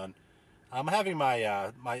to be done. I'm having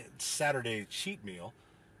my my Saturday cheat meal.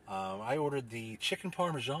 I ordered the chicken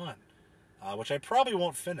parmesan, which I probably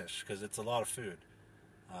won't finish because it's a lot of food.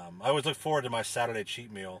 I always look forward to my Saturday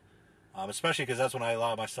cheat meal, especially because that's when I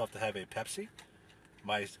allow myself to have a Pepsi,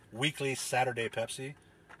 my weekly Saturday Pepsi.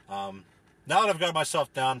 Now that I've got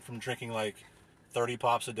myself down from drinking like 30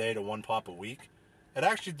 pops a day to 1 pop a week,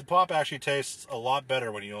 the pop actually tastes a lot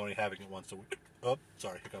better when you're only having it once a week. Oh,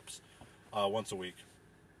 sorry, hiccups. Once a week.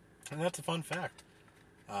 And that's a fun fact.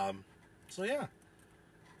 So yeah.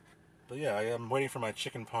 But yeah, I am waiting for my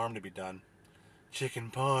chicken parm to be done.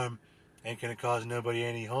 Chicken parm ain't gonna cause nobody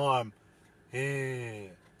any harm. Yeah.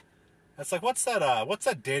 That's like, what's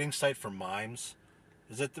that dating site for mimes?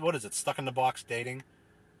 What is it, Stuck in the Box Dating?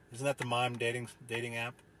 Isn't that the mime dating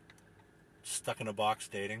app? Stuck in a Box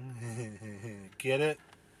Dating. Get it?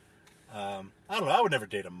 I don't know, I would never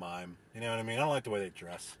date a mime. You know what I mean? I don't like the way they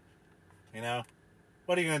dress. You know?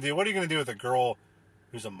 What are you gonna do? What are you gonna do with a girl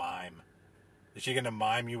who's a mime? Is she gonna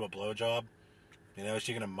mime you a blowjob? You know, is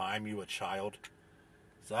she gonna mime you a child?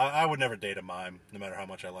 So I would never date a mime, no matter how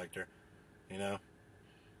much I liked her. You know?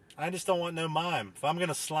 I just don't want no mime. If I'm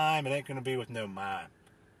gonna slime, it ain't gonna be with no mime.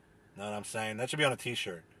 Know what I'm saying? That should be on a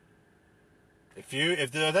t-shirt. That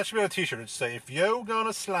should be on a t-shirt. It'd say, if you're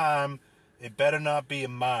gonna slime, it better not be a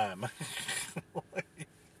mime.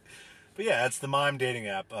 But yeah, it's the mime dating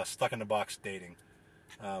app, Stuck in the Box Dating.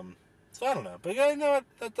 So I don't know. But yeah, you know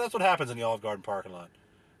what? That's what happens in the Olive Garden parking lot.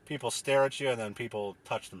 People stare at you and then people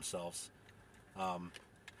touch themselves. And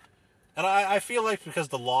I feel like because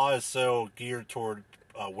the law is so geared toward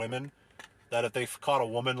women, that if they caught a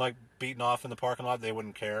woman like beating off in the parking lot, they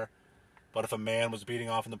wouldn't care. But if a man was beating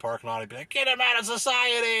off in the parking lot, he'd be like, get him out of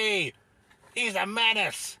society! He's a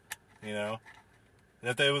menace! You know?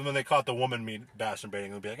 And when they caught the woman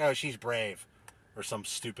masturbating, they'd be like, oh, she's brave. Or some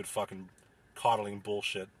stupid fucking coddling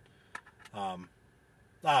bullshit. I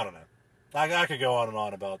don't know. I could go on and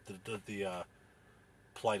on about the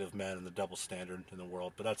plight of men and the double standard in the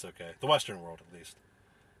world, but that's okay. The Western world, at least.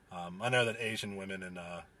 I know that Asian women and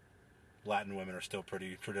Latin women are still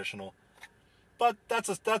pretty traditional, but that's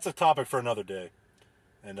a topic for another day.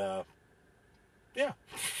 And yeah.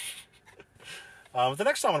 The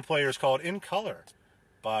next song I'm going to play here is called In Color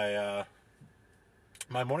by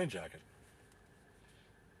My Morning Jacket.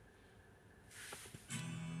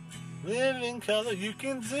 Live in color, you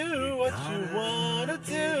can do what you wanna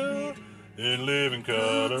do. And live in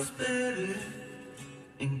color.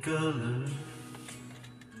 In color.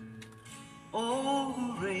 All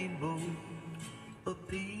the rainbow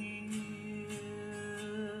appears.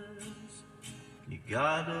 You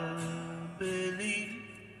gotta believe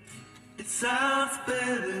it sounds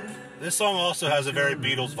better. This song also has a very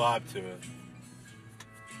Beatles vibe to it.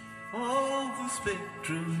 All the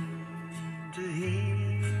spectrum to hear.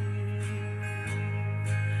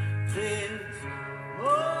 There's more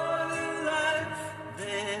to life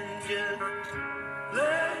than just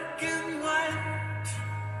black and white.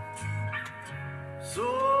 So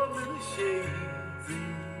many shades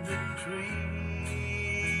in the tree.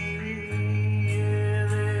 Yeah,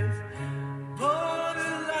 there's more to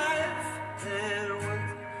life than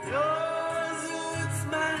what's yours and what's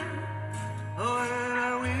mine. Oh, and I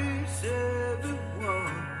wish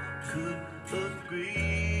everyone could agree.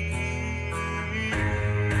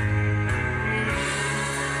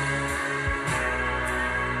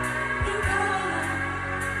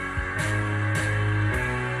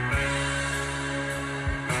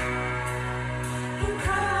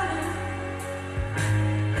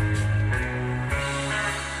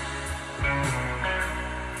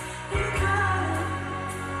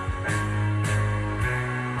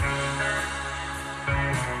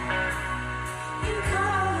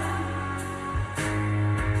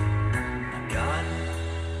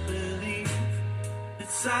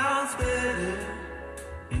 Sounds better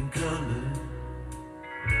in color.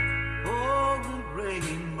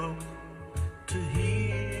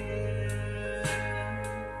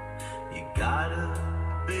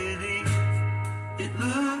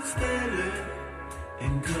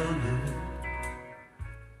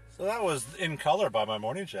 that was In Color by My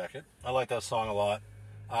Morning Jacket. I like that song a lot.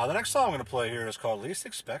 The next song I'm going to play here is called Least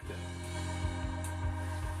Expected.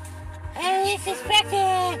 Least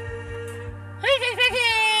Expected! Least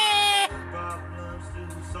Expected! Problems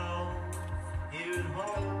to solve here at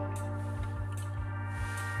home.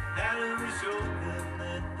 How do we show them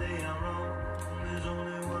that they are wrong? There's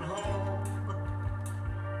only one home,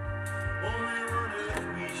 only one earth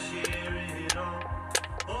we share it all,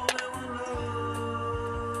 only one love.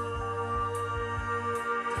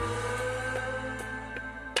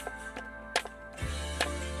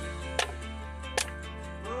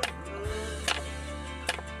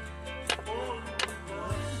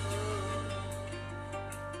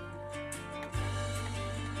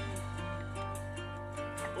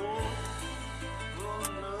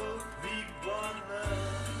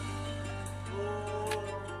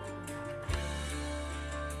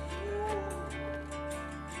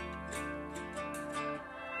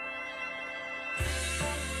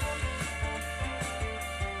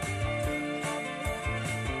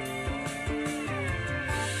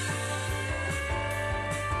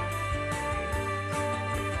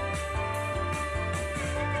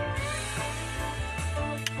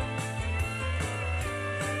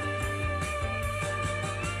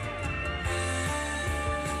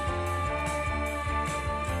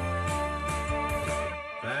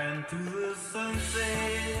 Flying through the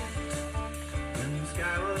sunset when the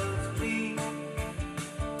sky was clean.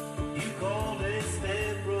 You called it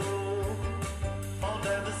step road, all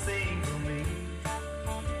that the same for me.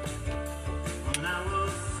 When I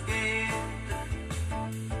was scared,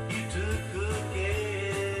 you took good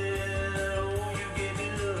care. Oh, you gave me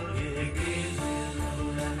love, yeah, you gave me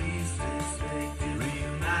love. I least expected,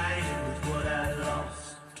 reunited with what I lost.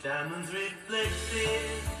 Diamonds reflected.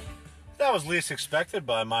 That was Least Expected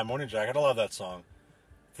by My Morning Jacket. I love that song.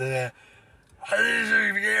 This is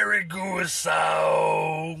a very good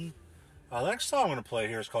song. The next song I'm going to play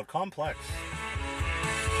here is called Complex.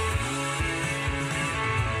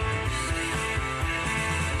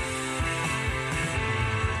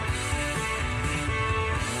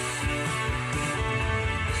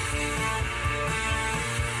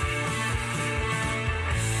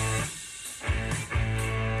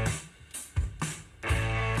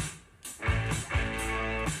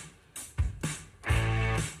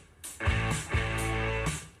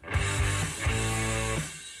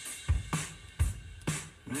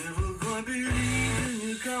 Never quite believe in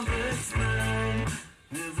your complex mind.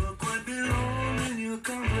 Never quite belong in your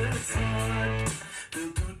complex heart.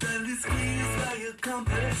 Felt too tightly squeezed by your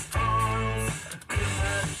complex arms. Could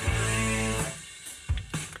not breathe.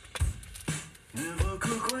 Never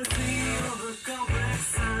could quite see all the complex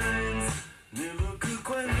signs. Never could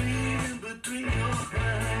quite read in between your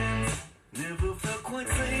lines. Never felt quite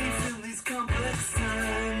safe in these complex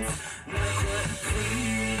times. Not quite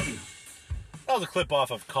free. That was a clip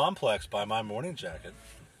off of Complex by My Morning Jacket.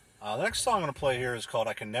 The next song I'm going to play here is called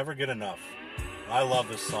I Can Never Get Enough. I love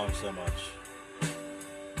this song so much.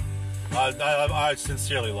 I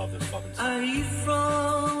sincerely love this fucking song. I eat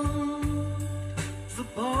from the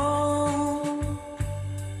palm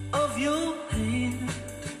of your hand.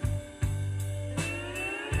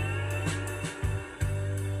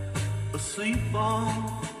 Asleep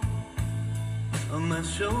on my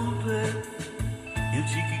shoulder, your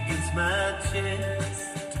cheek against my chest.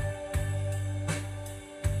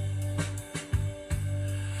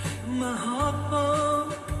 My heart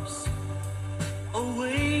pumps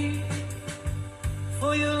away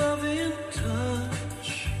for your loving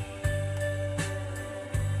touch.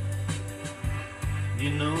 You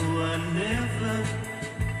know I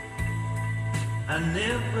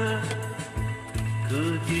never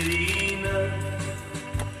could get enough.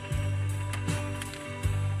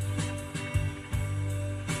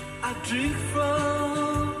 I drink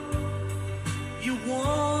from your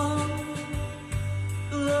warm,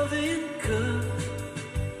 loving cup.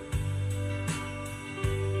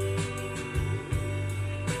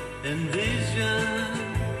 And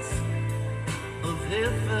visions of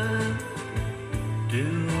heaven do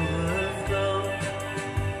overflow.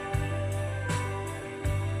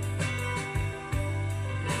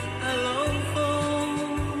 I long for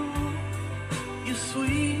your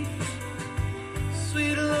sweet,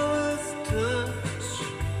 sweet lover's touch.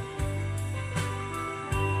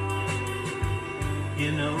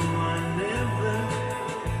 You know I never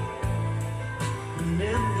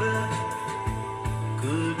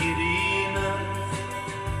could get enough.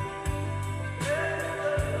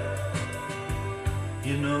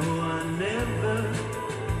 You know I never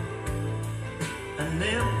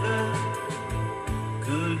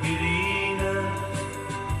could get enough.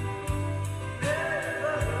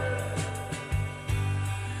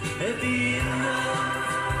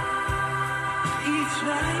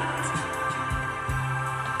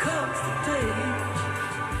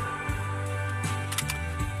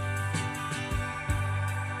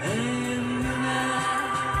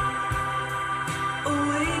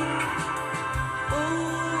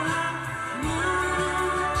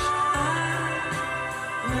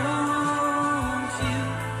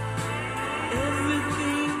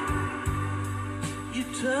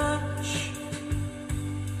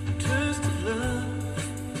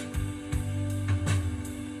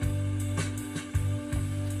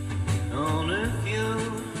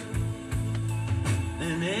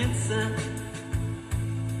 sent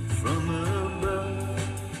from above.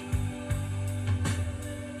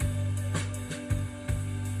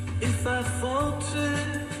 If I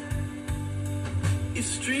falter, if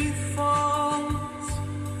strength falls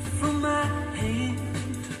from my hand,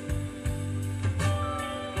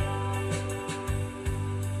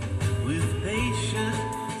 with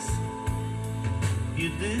patience you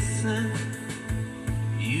listen,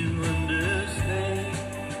 you understand.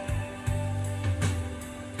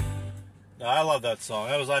 I love that song.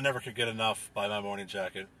 That was I Never Could Get Enough by My Morning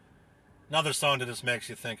Jacket. Another song that just makes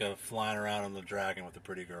you think of flying around on the dragon with a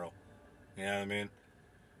pretty girl. You know what I mean?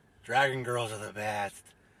 Dragon girls are the best.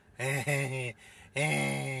 But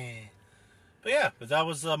yeah, that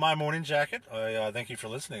was My Morning Jacket. I thank you for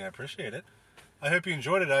listening. I appreciate it. I hope you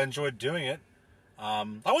enjoyed it. I enjoyed doing it. I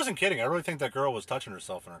wasn't kidding. I really think that girl was touching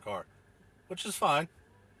herself in her car, which is fine.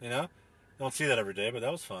 You know? Don't see that every day, but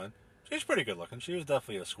that was fine. She's pretty good looking. She was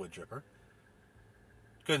definitely a squid dripper.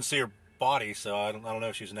 Couldn't see her body, so I don't know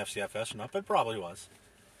if she's an FCFS or not, but probably was.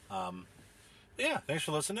 Yeah, thanks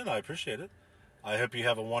for listening. I appreciate it. I hope you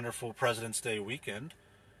have a wonderful President's Day weekend.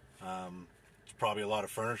 There's probably a lot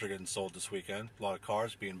of furniture getting sold this weekend. A lot of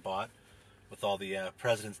cars being bought with all the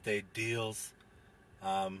President's Day deals.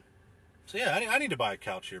 So yeah, I need to buy a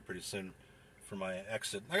couch here pretty soon for my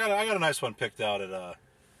exit. I got a nice one picked out at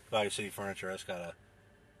Value City Furniture. I just gotta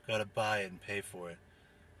buy it and pay for it.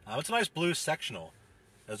 It's a nice blue sectional.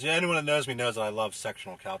 As anyone that knows me knows that I love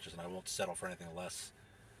sectional couches and I won't settle for anything less.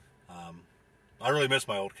 I really miss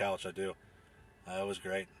my old couch. I do. It was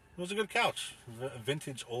great. It was a good couch. A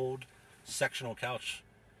vintage old sectional couch.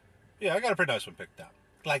 Yeah, I got a pretty nice one picked out.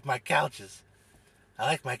 Like my couches. I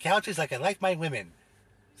like my couches like I like my women.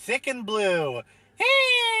 Thick and blue.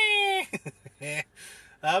 But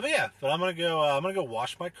I'm gonna go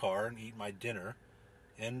wash my car and eat my dinner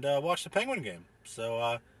and watch the Penguin game. So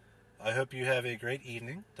I hope you have a great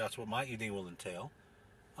evening. That's what my evening will entail.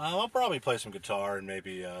 I'll probably play some guitar and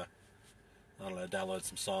maybe I don't know, download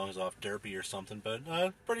some songs off Derpy or something. But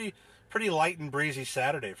pretty light and breezy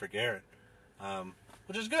Saturday for Garrett,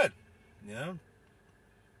 which is good. You know,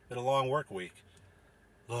 been a long work week.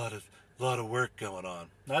 A lot of work going on.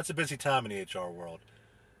 Now, it's a busy time in the HR world.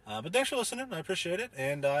 But thanks for listening. I appreciate it.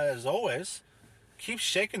 And as always, keep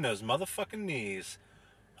shaking those motherfucking knees.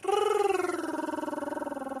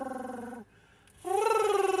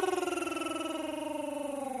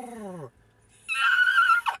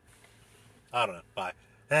 I don't know. Bye.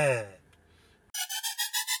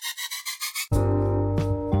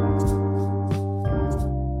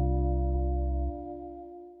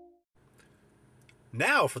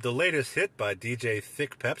 Now for the latest hit by DJ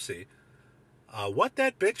Thick Pepsi. What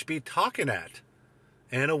that bitch be talking at?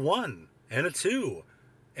 And a 1, and a 2,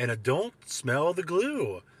 and a don't smell the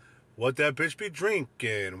glue. What that bitch be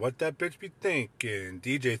drinking? What that bitch be thinking?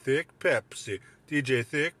 DJ Thick Pepsi. DJ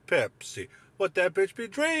Thick Pepsi. What that bitch be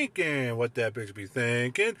drinking? What that bitch be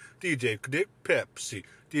thinking? DJ Thick Pepsi.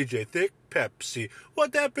 DJ Thick Pepsi.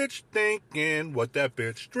 What that bitch thinking? What that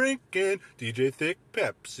bitch drinking? DJ Thick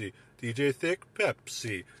Pepsi. DJ Thick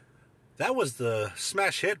Pepsi. That was the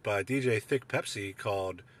smash hit by DJ Thick Pepsi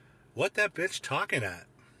called What That Bitch Talking At.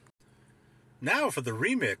 Now for the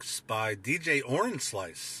remix by DJ Orange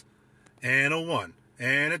Slice. And a 1,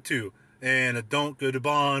 and a 2, and a don't go to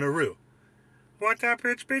Bonnaroo. What that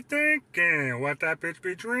bitch be thinking? What that bitch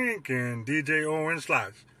be drinking? DJ Orange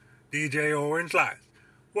Slice. DJ Orange Slice.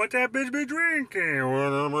 What that bitch be drinking?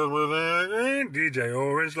 DJ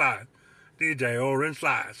Orange Slice. DJ Orange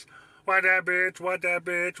Slice. What that bitch, what that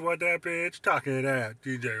bitch, what that bitch talking at?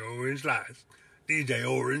 DJ Orange Slice. DJ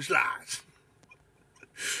Orange Slice.